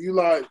peeves and you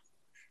like,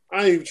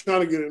 I ain't even trying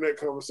to get in that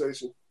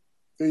conversation,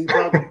 then you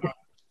probably not.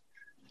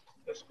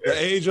 The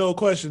age-old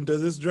question,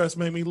 does this dress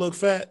make me look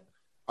fat?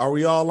 Are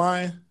we all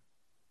lying?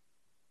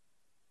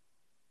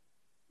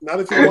 Not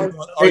if your wife.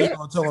 Are you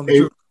going to tell them the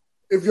truth?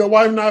 If your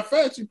wife not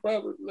fat, you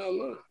probably not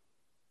lying.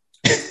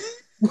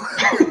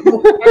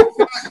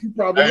 You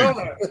probably not.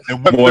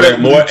 What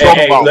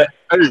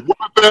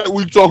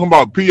we talking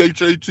about?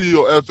 PHAT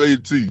or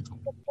FAT?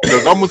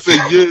 Because I'm gonna say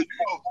yeah,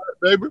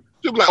 baby.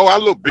 She'll be like, oh, I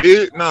look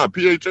big. Nah,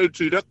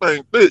 PHAT, that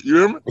thing fit. You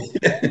hear me?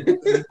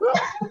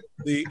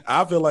 See,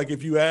 I feel like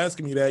if you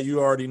ask me that, you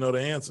already know the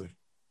answer.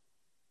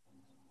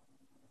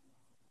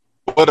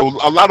 But a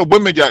lot of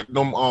women got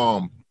them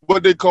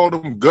what they call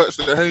them guts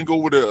that hang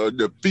over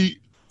the feet.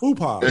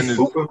 Fupas.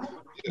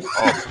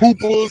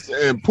 poopers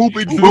and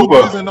poopy Pooper.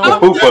 doopers and all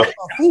Pooper.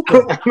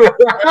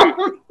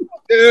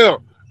 Yeah.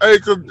 Hey,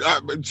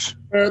 cause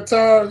At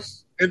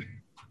times.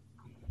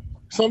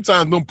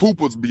 sometimes them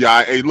poopers be all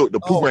right. Hey, look, the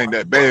poop ain't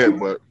that bad,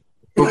 but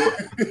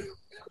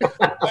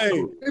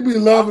Hey, They be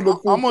loving the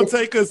I'm gonna pooper.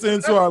 take us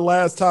into our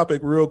last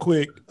topic real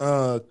quick,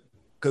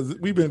 because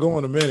we've been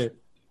going a minute.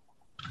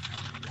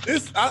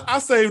 I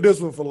saved this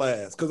one for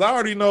last because I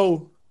already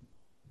know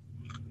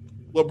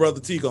what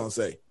Brother T gonna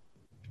say.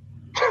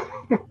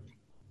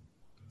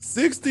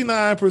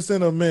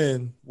 69% of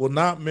men will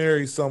not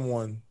marry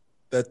someone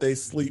that they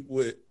sleep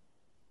with.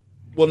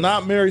 Will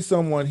not marry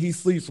someone he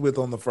sleeps with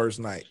on the first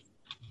night.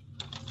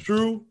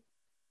 True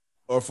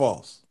or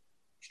false?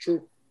 It's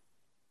true.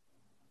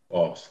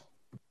 False.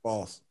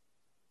 False.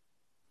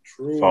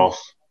 True.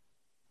 False.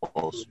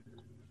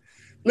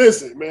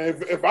 Listen,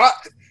 man, if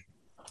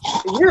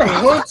we're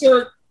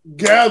hunter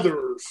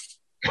gatherers.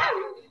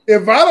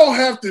 If I don't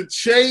have to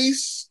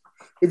chase,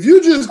 if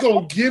you just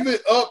gonna give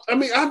it up, I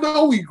mean, I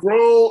know we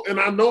grown and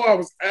I know I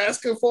was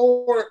asking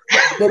for it,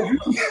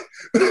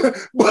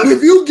 but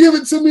if you give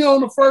it to me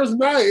on the first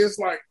night, it's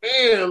like,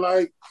 man,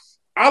 like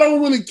I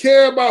don't really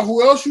care about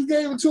who else you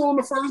gave it to on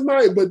the first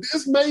night, but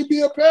this may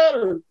be a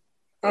pattern.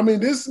 I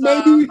mean, this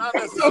may be not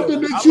necessarily.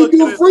 something that I you look at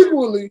do it-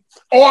 frequently,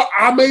 or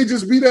I may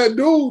just be that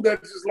dude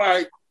that's just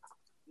like,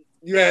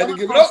 you had to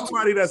give it up to me.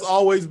 Somebody that's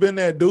always been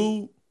that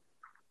dude.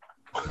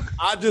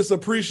 I just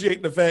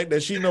appreciate the fact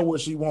that she know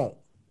what she want.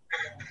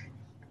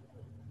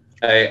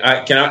 Hey,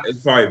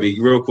 sorry, B,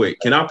 real quick.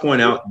 Can I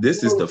point out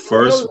this is the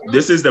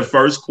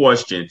first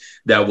question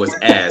that was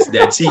asked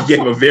that T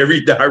gave a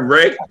very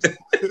direct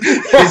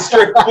and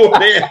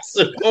straightforward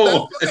answer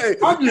on. Hey,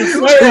 I'm just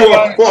True saying, or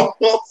like,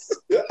 false?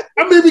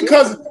 I mean,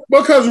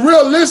 because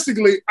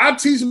realistically, I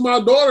teach my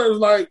daughters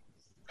like,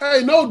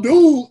 hey, no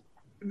dude,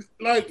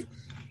 like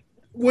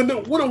when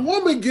a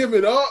woman give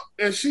it up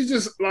and she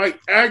just like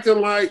acting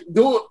like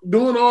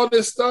doing all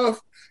this stuff,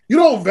 you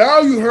don't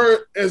value her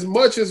as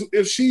much as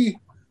if she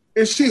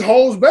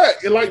holds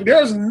back. And like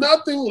there's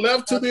nothing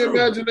left to the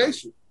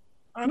imagination.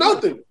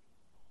 Nothing.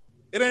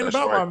 It ain't That's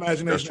about right. my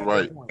imagination. That's at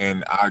right. that point.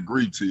 And I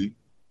agree, T.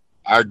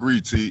 I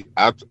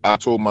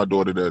told my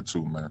daughter that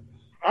too, man.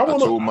 I I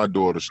want told my to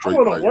daughter straight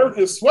work like,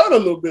 and sweat a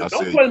little bit. I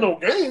Don't said- play no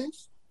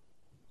games.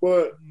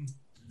 But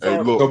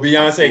hey, look. So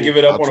Beyonce give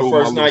it up I on the told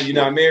first my night. little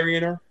You're not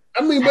marrying her.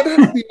 I mean, but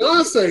that's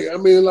Beyonce. I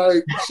mean,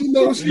 like she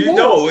knows she You wants.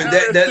 know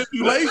There's that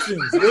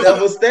stipulations.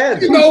 double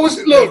standards. You know what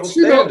she look. Double She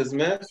know standards,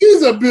 man.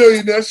 she's a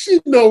billionaire. She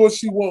know what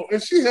she wants,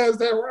 and she has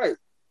that right.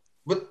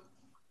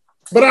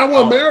 But I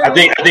want marry. I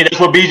think that's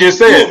what B just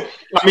said.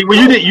 I mean,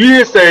 when you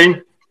did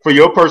say, for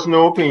your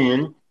personal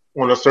opinion,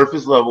 on a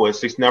surface level at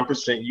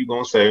 69%, you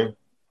gonna say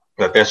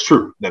that that's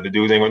true, that the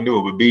dudes ain't gonna do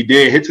it. But B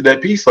did hit to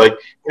that piece like,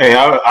 hey,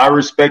 I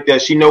respect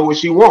that she know what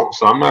she wants,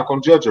 so I'm not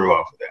gonna judge her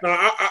off of that.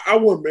 No, I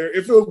wouldn't marry.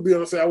 If it was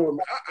Beyonce, I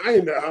wouldn't. I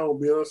ain't that high on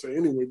Beyonce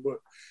anyway. But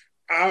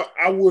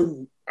I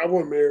wouldn't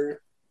marry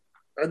her.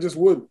 I just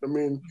wouldn't. I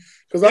mean,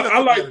 because I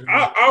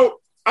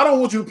don't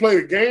want you to play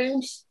the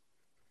games,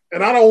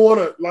 and I don't want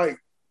to like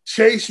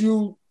chase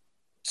you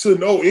to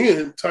no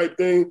end type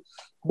thing.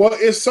 But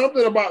it's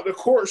something about the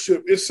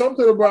courtship. It's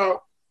something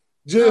about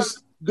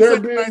just there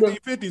being the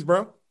 1950s,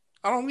 bro.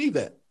 I don't need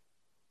that.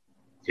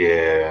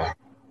 Yeah,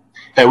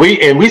 and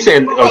we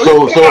saying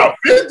so so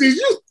 50s.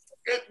 You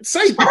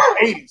say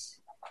 80s.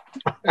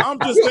 I'm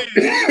just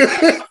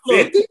saying.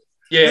 Look,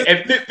 Yeah, and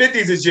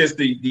 50s is just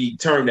the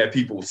term that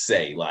people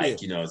say, like, Yeah.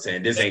 you know what I'm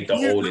saying? This ain't the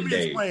Let olden me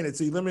days. explain it.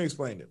 See, let me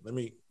explain it. Let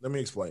me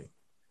explain.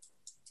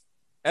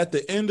 At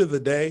the end of the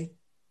day,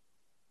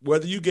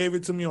 whether you gave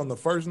it to me on the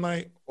first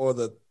night or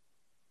the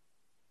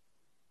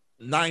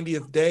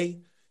 90th day,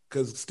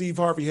 because Steve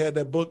Harvey had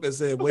that book that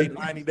said wait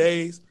 90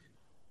 days.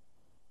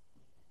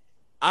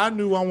 I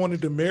knew I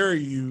wanted to marry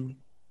you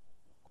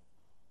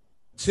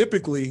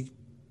typically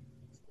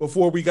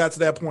before we got to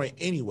that point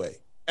anyway.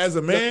 As a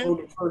on man,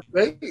 the first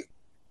date.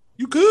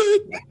 you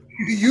could.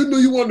 You knew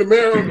you wanted to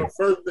marry her on the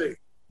first date.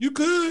 You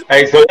could.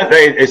 hey, so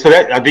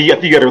that I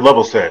think you got to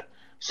level set.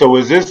 So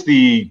is this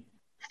the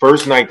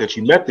first night that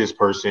you met this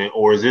person,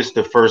 or is this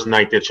the first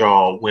night that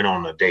y'all went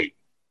on a date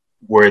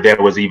where that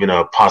was even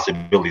a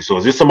possibility? So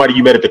is this somebody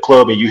you met at the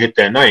club and you hit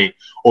that night,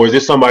 or is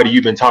this somebody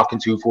you've been talking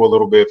to for a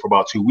little bit for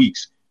about 2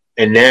 weeks,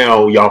 and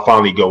now y'all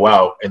finally go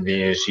out and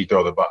then she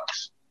throw the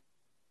box?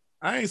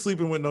 I ain't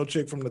sleeping with no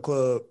chick from the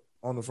club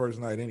on the first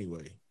night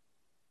anyway.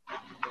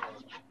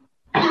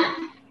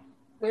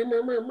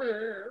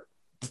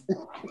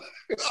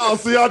 Oh,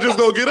 so y'all just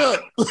gonna get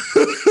up.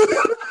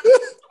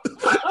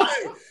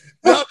 Hey,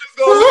 y'all just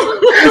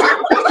gonna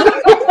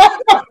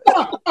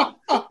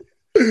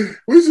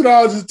We should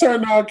all just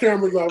turn our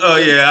cameras off. Oh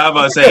yeah, I'm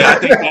about to say.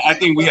 I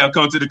think we have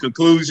come to the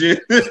conclusion.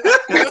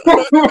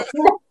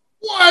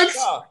 What?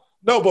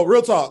 No, but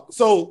real talk.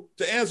 So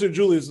to answer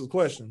Julius's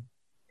question,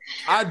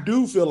 I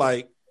do feel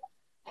like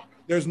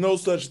there's no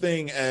such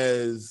thing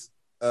as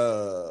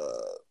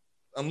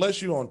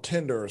unless you're on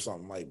Tinder or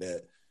something like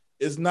that.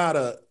 It's not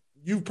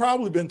you've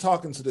probably been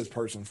talking to this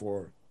person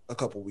for a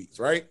couple weeks,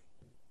 right?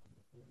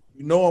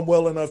 You know him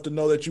well enough to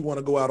know that you want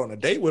to go out on a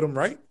date with him,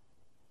 right?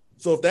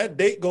 So if that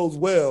date goes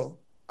well,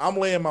 I'm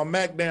laying my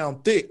Mac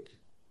down thick.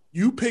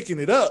 You picking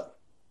it up.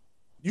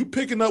 You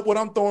picking up what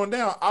I'm throwing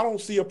down. I don't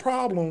see a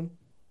problem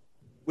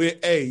with,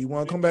 hey, you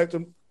want to come back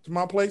to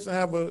my place and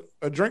have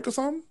a drink or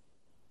something?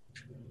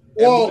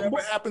 Well, and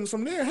whatever happens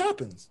from there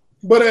happens.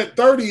 But at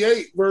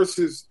 38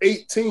 versus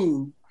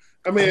 18,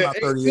 I mean, at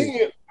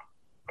 18,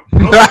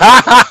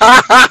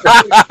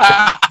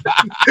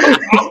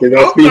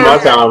 my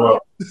time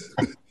up.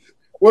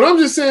 Well, I'm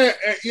just saying,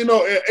 you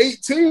know, at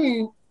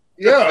 18,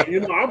 yeah, you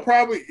know, I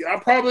probably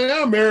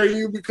am marrying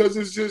you because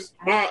it's just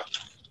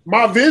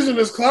my vision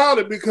is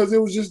clouded because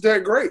it was just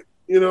that great.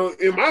 You know,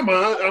 in my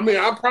mind, I mean,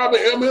 I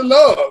probably am in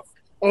love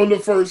on the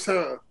first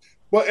time.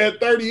 But at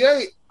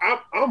 38,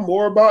 I'm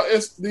more about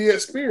the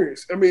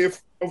experience. I mean,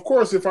 if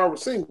I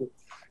was single,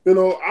 you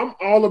know, I'm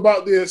all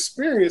about the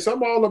experience.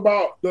 I'm all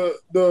about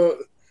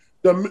the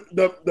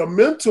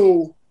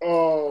mental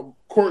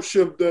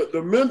courtship,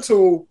 the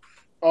mental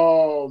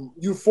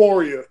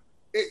euphoria.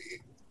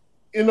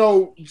 You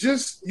know,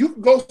 just you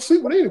can go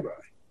sleep with anybody.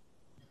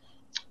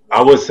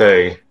 I would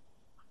say,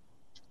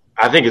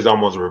 I think it's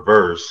almost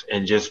reverse,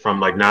 and just from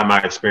like not my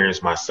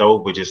experience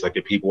myself, but just like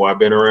the people I've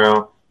been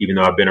around. Even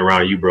though I've been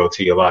around you, bro,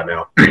 T, a lot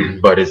now,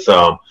 but it's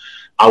I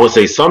would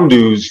say some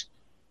dudes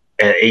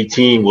at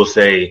 18 will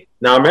say,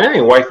 "Nah, man, I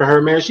ain't wifing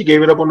her, man. She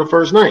gave it up on the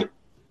first night."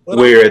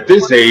 Where at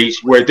this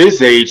age,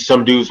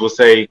 some dudes will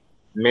say,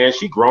 "Man,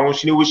 she grown.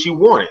 She knew what she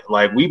wanted.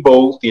 Like we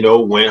both, you know,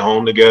 went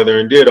home together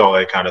and did all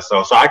that kind of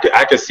stuff." So I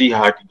could see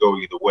how it could go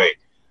either way.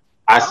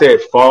 I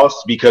said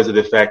false because of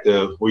the fact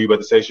of, what were you about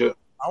to say, Shug?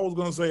 I was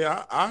gonna say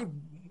I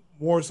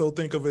more so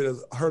think of it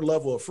as her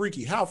level of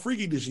freaky. How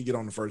freaky did she get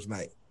on the first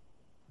night?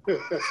 You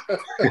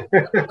know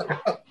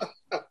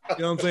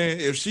what I'm saying?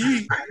 If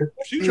she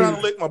trying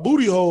to lick my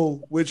booty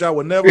hole, which I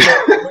would never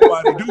let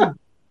nobody do,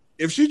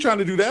 if she trying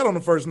to do that on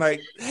the first night,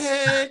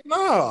 heck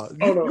no.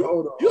 Hold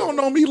on. You don't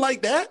know me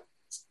like that.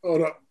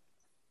 Hold up.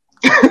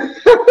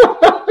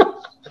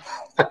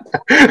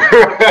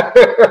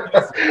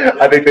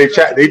 I think they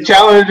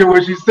challenged her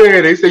what she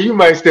said. They say you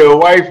might still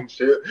wife and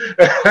shit.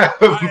 I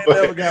ain't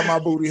never got my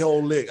booty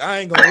hole licked. I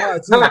ain't gonna lie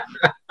to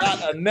you.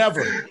 I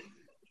never.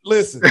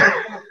 Listen,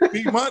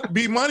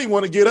 B Money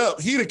want to get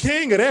up. He the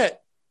king of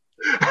that.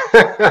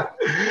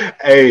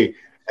 hey,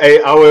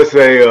 I would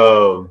say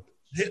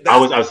I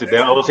would say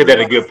that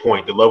a good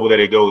point. The level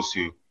that it goes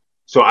to.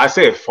 So I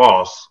said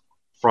false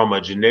from a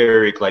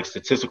generic like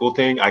statistical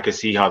thing. I can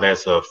see how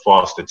that's a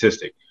false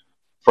statistic.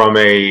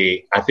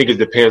 I think it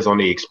depends on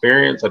the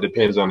experience. It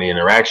depends on the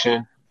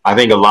interaction. I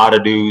think a lot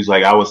of dudes,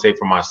 like I would say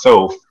for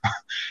myself,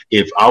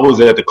 if I was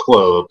at the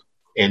club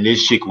and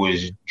this chick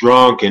was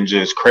drunk and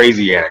just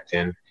crazy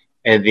acting,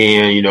 and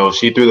then, you know,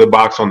 she threw the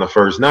box on the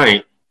first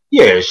night,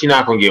 yeah, she's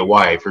not going to get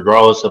wife,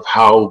 regardless of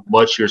how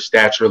much your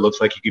stature looks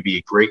like you could be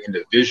a great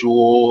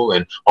individual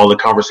and all the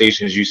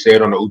conversations you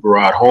said on the Uber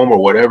ride home or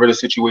whatever the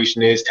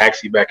situation is,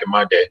 taxi back in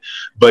my day.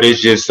 But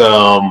it's just,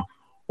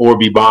 or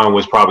B Bond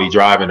was probably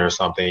driving or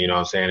something, you know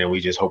what I'm saying? And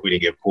we just hope we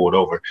didn't get pulled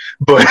over.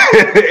 But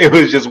it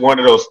was just one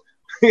of those,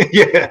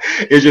 yeah,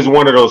 it's just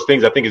one of those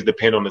things. I think it's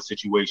depend on the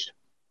situation.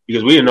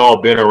 Because we had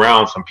all been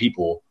around some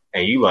people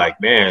and you like,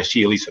 man,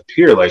 she at least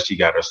appeared like she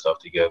got her stuff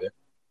together.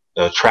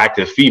 The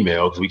attractive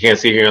female, because we can't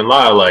sit here and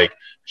lie like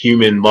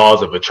human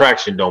laws of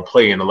attraction don't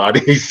play in a lot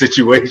of these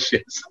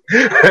situations.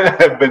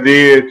 But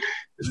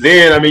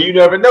then, I mean, you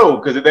never know,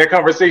 because if that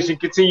conversation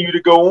continue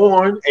to go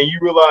on and you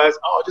realize,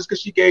 oh, just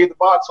because she gave the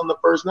box on the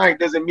first night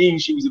doesn't mean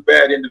she was a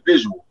bad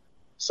individual.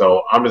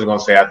 So I'm just going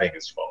to say I think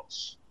it's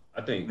false.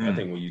 I think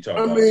when you talk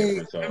about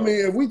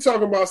if we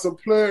talking about some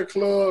player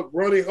club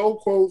running hoe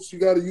quotes, you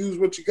got to use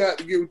what you got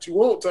to get what you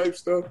want type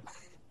stuff.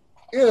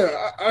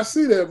 Yeah, I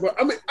see that, but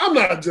I mean, I'm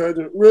not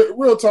judging.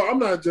 Real talk, I'm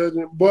not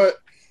judging. But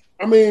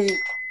I mean,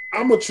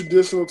 I'm a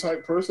traditional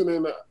type person,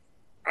 and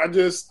I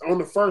just on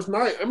the first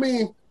night, I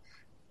mean,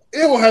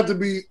 it will have to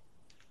be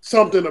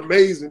something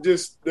amazing.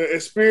 Just the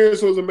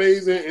experience was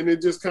amazing, and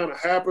it just kind of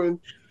happened.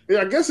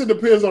 Yeah, I guess it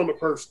depends on the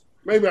person.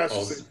 Maybe I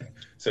should say.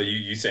 So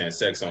you saying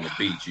sex on the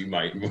beach? You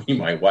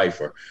might wife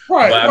her,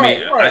 right? But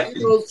right.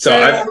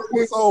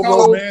 So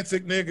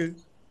romantic, nigga.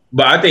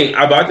 But I think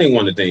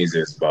one of the things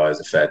is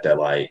the fact that,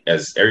 like,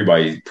 as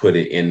everybody put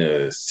it in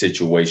a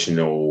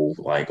situational,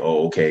 like,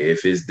 oh, okay,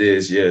 if it's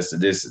this, yes,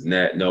 this and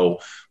that, no.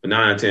 But 9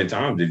 out of 10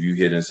 times, if you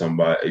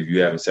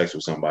having sex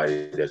with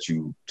somebody that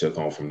you took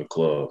home from the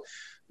club,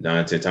 9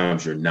 out of 10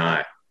 times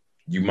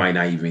you might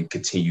not even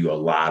continue a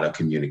lot of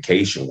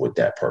communication with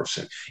that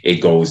person.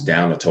 It goes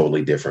down a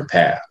totally different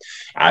path.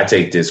 I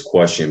take this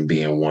question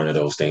being one of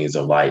those things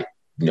of like,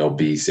 you know,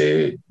 B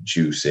said,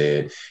 Jew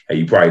said, and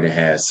you probably didn't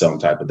have some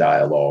type of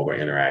dialogue or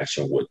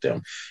interaction with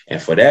them.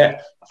 And for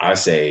that, I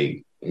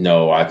say,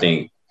 no, I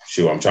think,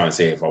 I'm trying to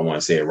say if I want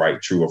to say it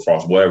right, true or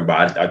false, whatever,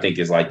 but I think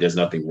it's like there's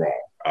nothing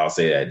wrong. I'll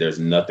say that there's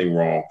nothing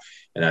wrong.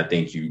 And I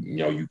think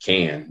you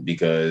can,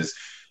 because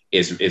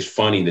it's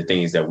funny the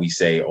things that we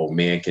say, oh,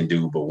 men can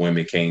do, but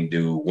women can't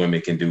do, women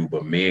can do,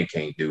 but men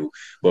can't do.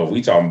 But if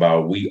we talking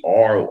about we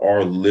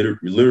are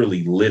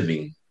literally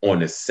living on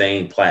the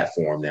same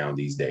platform now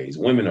these days.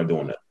 Women are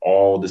doing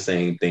all the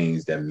same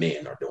things that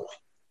men are doing.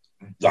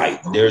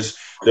 Like there's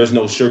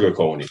no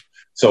sugarcoating.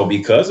 So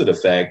because of the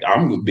fact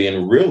I'm being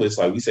a realist,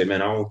 like we say,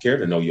 man, I don't care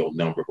to know your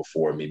number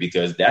before me,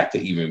 because that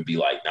could even be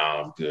like,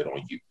 nah, I'm good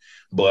on you.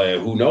 But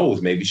who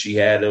knows? Maybe she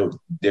had a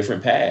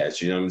different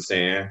past. You know what I'm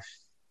saying?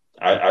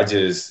 I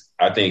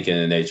think in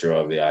the nature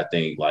of it, I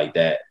think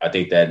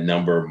that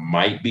number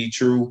might be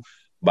true,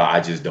 but I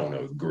just don't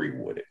agree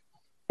with it.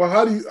 Well,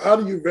 how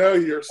do you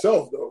value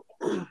yourself though?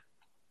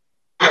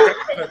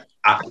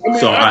 I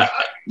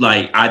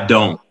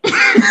don't.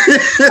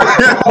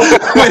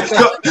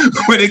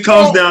 when it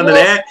comes down to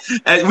that,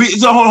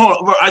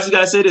 hold on. I just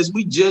gotta say this.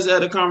 We just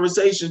had a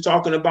conversation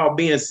talking about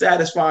being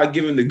satisfied,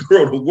 giving the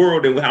girl the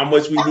world and how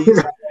much we need.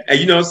 And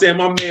you know what I'm saying?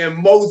 My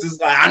man Moses,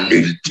 like, I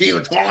need to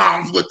kill 12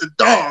 arms with the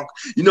dog.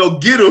 You know,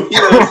 get him.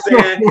 You know what I'm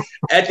saying?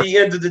 At the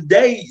end of the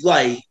day,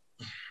 like,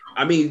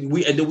 I mean,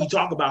 we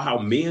talk about how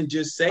men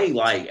just say,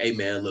 like, hey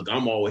man, look,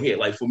 I'm all ahead.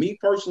 Like for me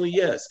personally,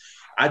 yes,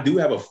 I do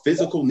have a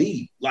physical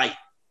need. Like,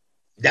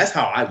 that's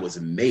how I was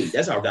made.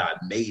 That's how God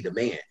made a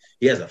man.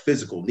 He has a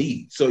physical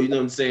need. So, you know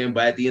what I'm saying?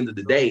 But at the end of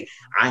the day,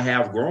 I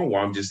have grown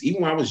where I'm just,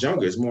 even when I was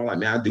younger, it's more like,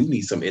 man, I do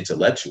need some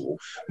intellectual.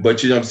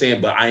 But you know what I'm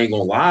saying? But I ain't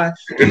gonna lie.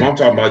 If I'm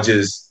talking about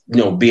just, you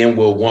know, being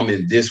with a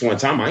woman this one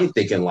time, I ain't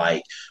thinking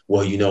like,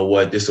 well, you know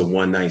what? This is a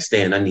one night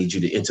stand. I need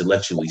you to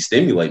intellectually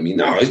stimulate me.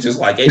 No, it's just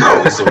like, hey,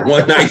 no, it's a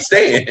one night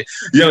stand.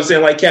 You know what I'm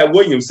saying? Like Cat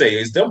Williams say,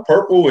 it's them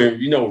purple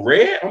and, you know,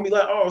 red. I'm be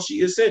like, oh,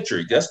 she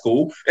eccentric. That's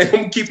cool. And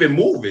I'm keep it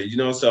moving, you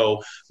know?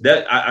 So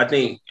that I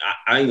think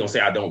I ain't gonna say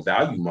I don't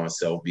value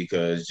myself,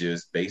 because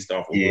just based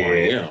off of who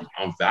I am,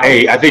 I'm valuable.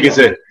 Hey, I think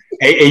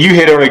hey, you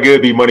hit on a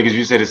good B Money, because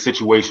you said it's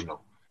situational.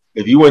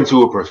 If you went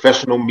to a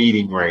professional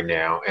meeting right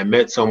now and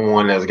met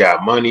someone that's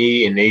got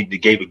money and they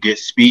gave a good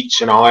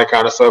speech and all that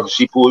kind of stuff, and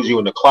she pulls you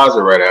in the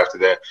closet right after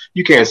that,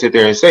 you can't sit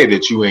there and say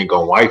that you ain't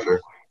gonna wife her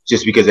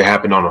just because it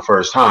happened on the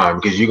first time,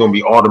 because you're gonna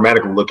be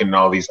automatically looking at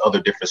all these other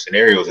different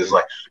scenarios. It's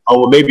like, oh,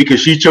 well, maybe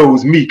because she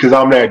chose me because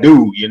I'm that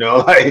dude, you know?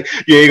 Like,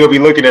 you ain't gonna be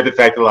looking at the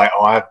fact that, like,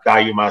 oh, I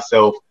value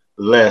myself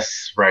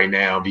less right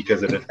now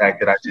because of the fact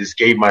that I just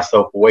gave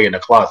myself away in the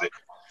closet.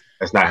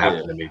 That's not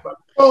happening to me, buddy.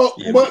 Oh,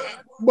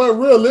 but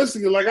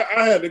realistically, like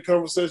I had the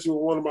conversation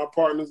with one of my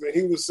partners, and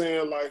he was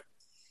saying, like,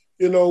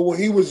 you know, when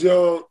he was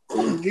young,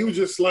 he was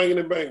just slanging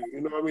and banging,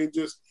 you know what I mean?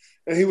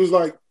 And he was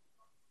like,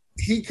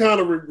 he kind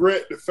of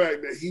regret the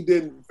fact that he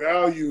didn't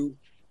value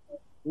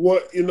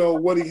what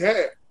he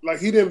had. Like,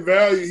 he didn't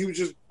value, he was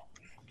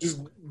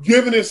just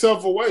giving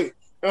himself away.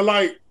 And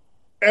like,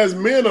 as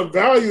men of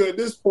value at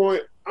this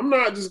point, I'm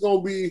not just going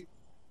to be,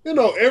 you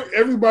know,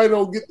 everybody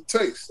don't get the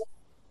taste.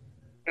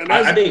 And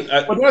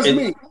that's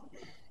me.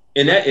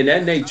 In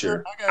that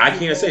nature, I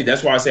can't say.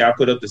 That's why I say I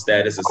put up the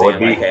status of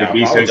saying, like, hey, I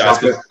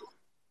apologize.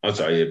 I'm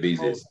sorry, yeah,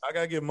 Beezus. I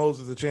gotta give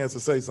Moses a chance to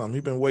say something.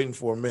 He's been waiting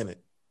for a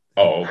minute.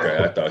 Oh, okay.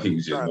 I thought he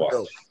was just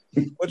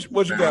watching.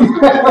 What you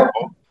got?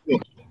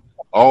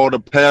 All the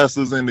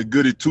pastors and the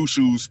goody two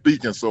shoes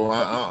speaking, so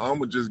I'm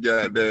gonna just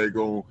got there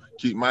go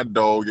keep my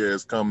dog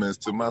ass comments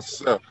to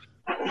myself.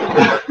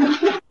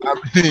 I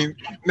mean,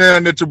 now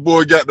that your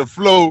boy got the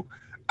flow,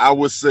 I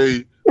would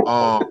say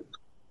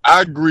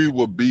I agree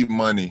with B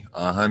Money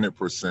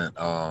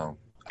 100%.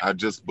 I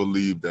just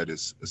believe that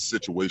it's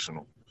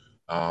situational.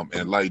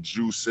 And like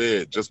Drew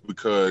said, just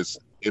because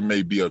it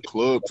may be a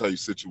club type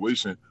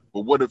situation,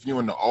 but what if you're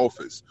in the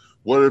office?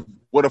 What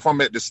if I'm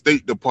at the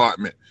State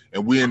Department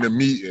and we're in the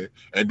meeting,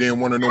 and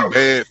then one of them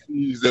bad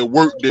fees that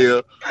work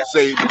there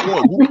say,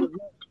 boy, we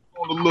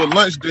on a little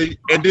lunch date,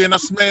 and then I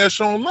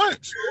smash on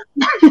lunch.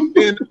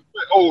 And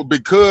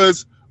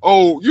because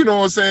you know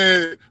what I'm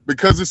saying?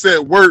 Because it's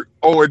at work,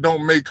 it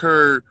don't make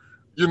her,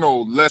 you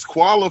know, less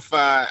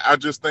qualified. I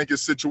just think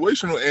it's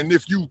situational. And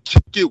if you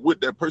kick it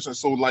with that person,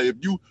 so like if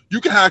you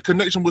can have a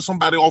connection with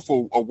somebody off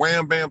of a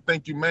wham bam,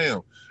 thank you,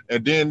 ma'am.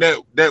 And then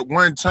that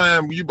one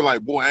time you be like,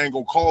 boy, I ain't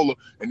gonna call her,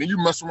 and then you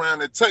mess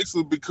around and text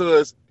her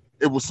because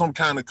it was some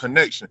kind of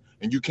connection.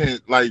 And you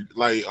can't, like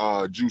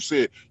Drew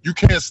said, you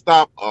can't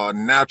stop a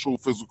natural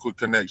physical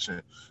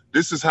connection.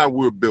 This is how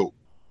we're built.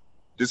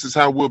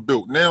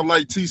 Now,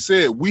 like T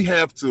said, we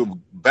have to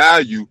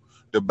value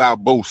the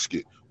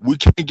Balboski. We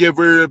can't give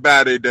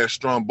everybody that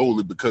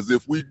Stromboli, because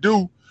if we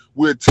do,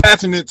 we're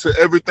attaching it to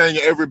everything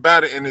and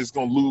everybody, and it's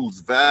gonna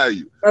lose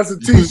value. That's a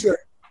T-shirt.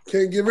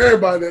 Can't give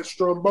everybody that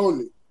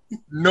Stromboli.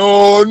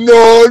 No.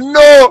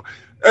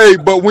 Hey,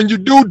 but when you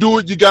do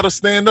it, you got to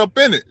stand up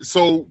in it.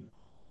 So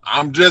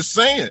I'm just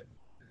saying.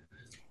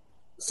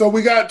 So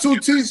we got 2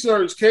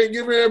 T-shirts. Can't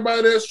give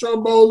everybody that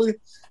Stromboli,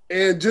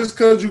 and just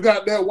because you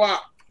got that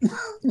WAP.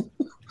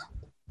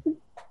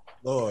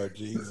 Lord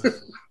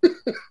Jesus.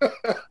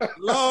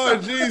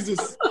 Lord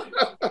Jesus.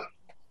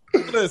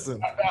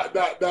 Listen.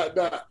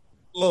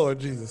 Lord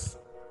Jesus.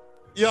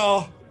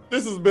 Y'all,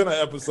 this has been an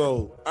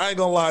episode. I ain't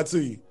gonna lie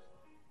to you.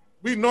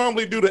 We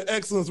normally do the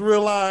Excellence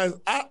Realized.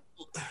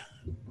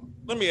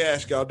 Let me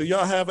ask y'all, do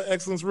y'all have an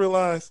Excellence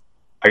Realized?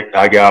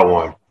 I got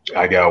one.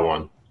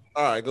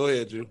 All right, go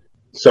ahead, Drew.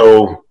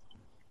 So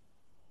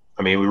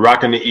I mean, we're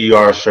rocking the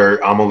ER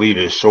shirt. I'm going to leave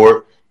it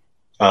short.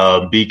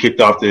 B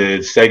kicked off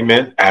the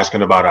segment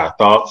asking about our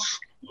thoughts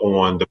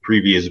on the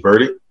previous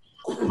verdict.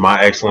 My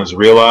excellence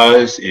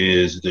realized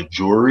is the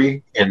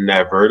jury in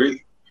that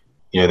verdict.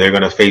 You know, they're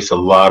going to face a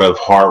lot of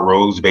hard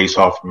roads based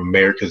off of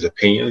America's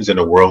opinions and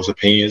the world's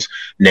opinions,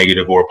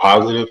 negative or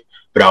positive.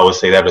 But I would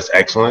say that is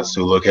excellence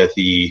to look at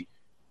the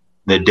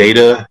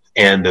data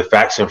and the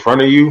facts in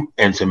front of you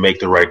and to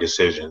make the right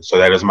decision. So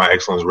that is my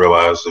excellence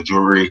realized, the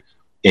jury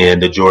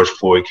in the George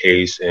Floyd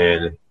case.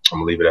 And I'm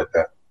going to leave it at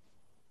that.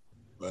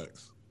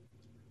 Thanks.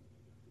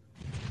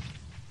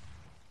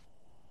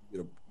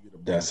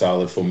 That's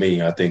solid for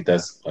me. I think I'm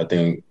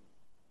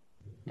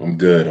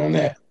good on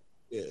that.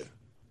 Yeah,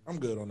 I'm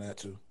good on that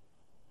too.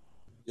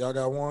 Y'all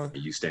got one?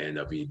 You stand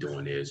up and you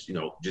doing this, you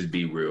know, just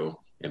be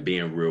real and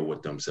being real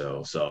with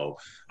themselves. So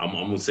I'm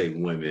gonna say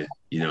women,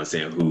 you know what I'm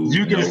saying, who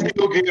you can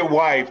still get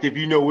wifed if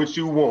you know what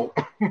you want.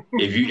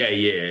 If you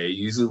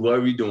usually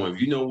what we doing.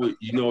 If you know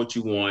what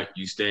you want,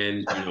 you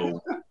stand, you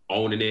know,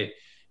 owning it.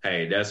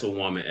 Hey, that's a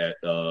woman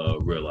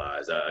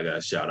realize. I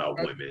gotta shout out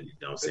women, you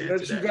know what I'm saying?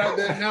 That you got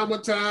that hammer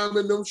time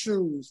in them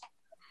shoes.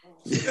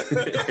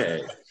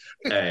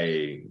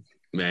 hey,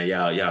 man,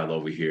 y'all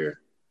over here.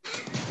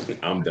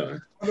 I'm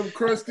done. Them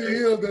crusty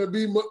hills that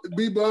B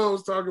Bond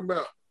was talking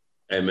about.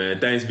 Hey man,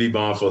 thanks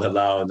B-Bomb for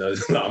allowing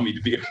me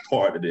to be a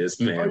part of this,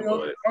 man.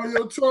 Are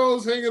your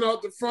toes hanging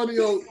out the front of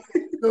your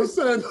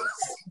sandals?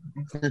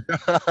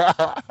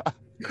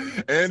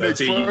 And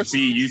so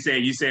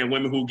you saying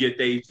women who get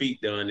their feet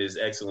done is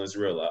excellence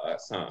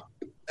realized, huh?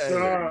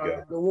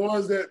 The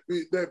ones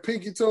that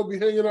pinky toe be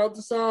hanging out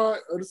the side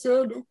of the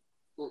sandal.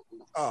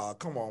 Oh,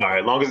 come on. All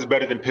right, as long as it's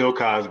better than Bill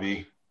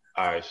Cosby.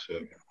 All right,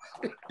 shit.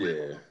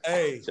 Yeah.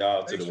 Hey,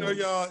 shout out to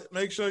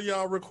make sure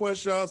y'all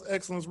request y'all's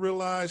excellence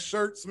realized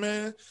shirts,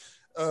 man.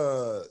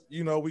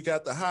 You know, we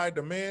got the high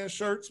demand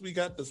shirts, we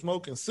got the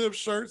smoke and sip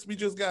shirts, we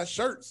just got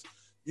shirts.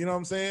 You know what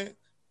I'm saying?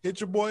 Hit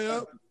your boy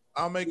up.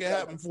 I'll make it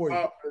happen for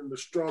you. And the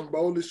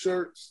Stromboli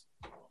shirts.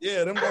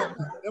 Yeah, them coming.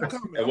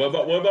 Hey, what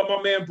about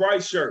my man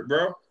Bryce shirt,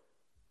 bro?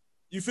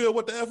 You feel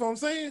what the F I'm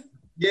saying?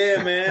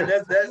 Yeah, man.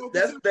 That's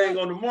the thing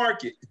on the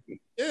market.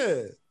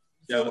 Yeah.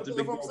 Shout out to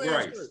Big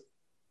Bryce.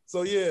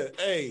 So yeah,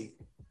 hey,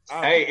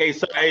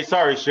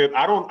 sorry, Ship.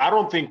 I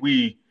don't think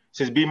we,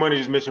 since B Money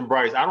just mentioned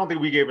Bryce, I don't think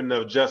we gave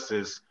enough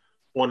justice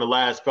on the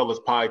last Fellas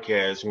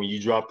podcast when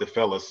you dropped the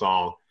Fellas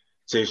song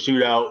to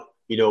shoot out,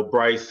 you know,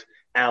 Bryce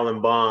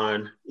Allen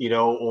Bond, you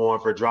know,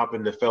 on for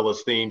dropping the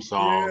Fellas theme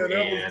song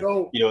and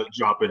you know,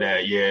 dropping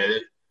that. Yeah,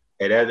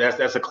 and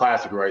that's a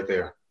classic right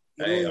there.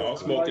 Hey, all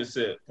smoke and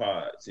sip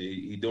pods.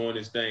 He doing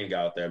his thing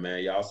out there,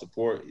 man. Y'all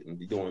support him.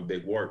 He doing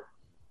big work.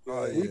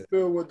 We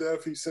feel what the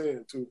F he's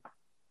saying too.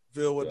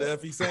 Feel what the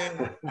F he's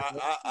saying.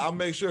 I'll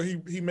make sure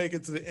he make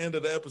it to the end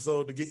of the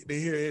episode to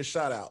hear his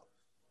shout out.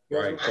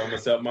 Right. Tell him to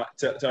set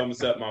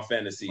my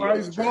fantasy.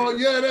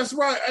 Yeah, that's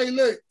right. Hey,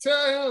 look,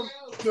 tell him.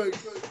 Look,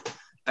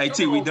 hey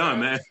T, we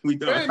done, man. We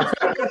done.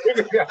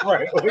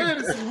 Right.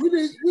 Fantasy. We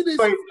need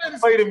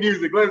play the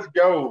music. Let's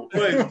go.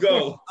 Let's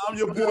go. I'm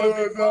your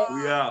boy.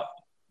 We out.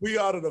 We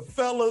out of the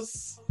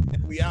Fellas,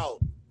 and we out.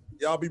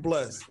 Y'all be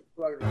blessed.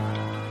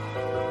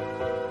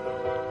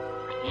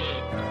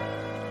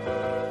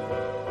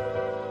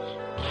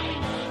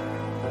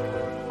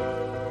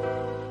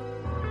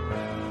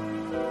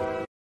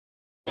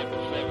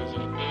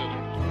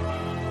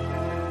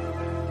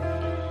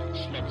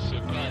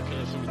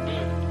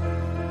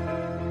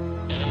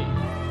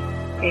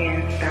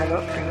 And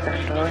Starbucks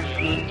brings us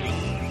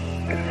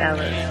the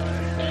Fellas.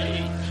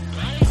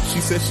 She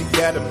said she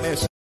got a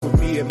mess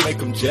with me and make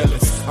them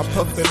jealous. I'm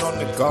puffing on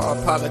the guard,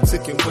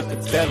 politicking with the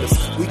fellas.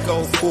 We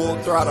go full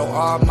throttle,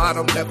 our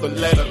motto never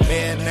let a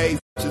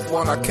mayonnaise. Just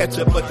want our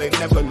ketchup, but they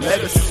never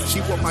let us.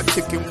 She want my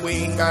chicken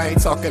wing, I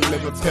ain't talking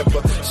lemon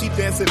pepper. She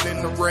dancing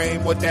in the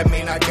rain, what that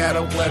mean? I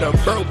gotta wet her.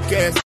 Broke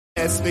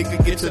ass nigga,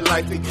 get your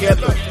life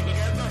together.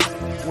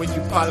 When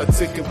you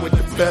politicking with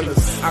the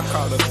fellas, I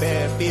call her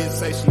bad bitch,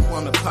 say she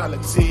wanna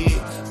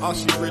politic. All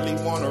she really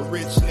want a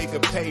rich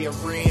nigga pay her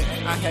rent.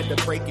 I had to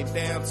break it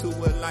down to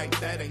her like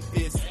that ain't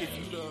this. If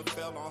you done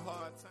fell on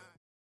hard times.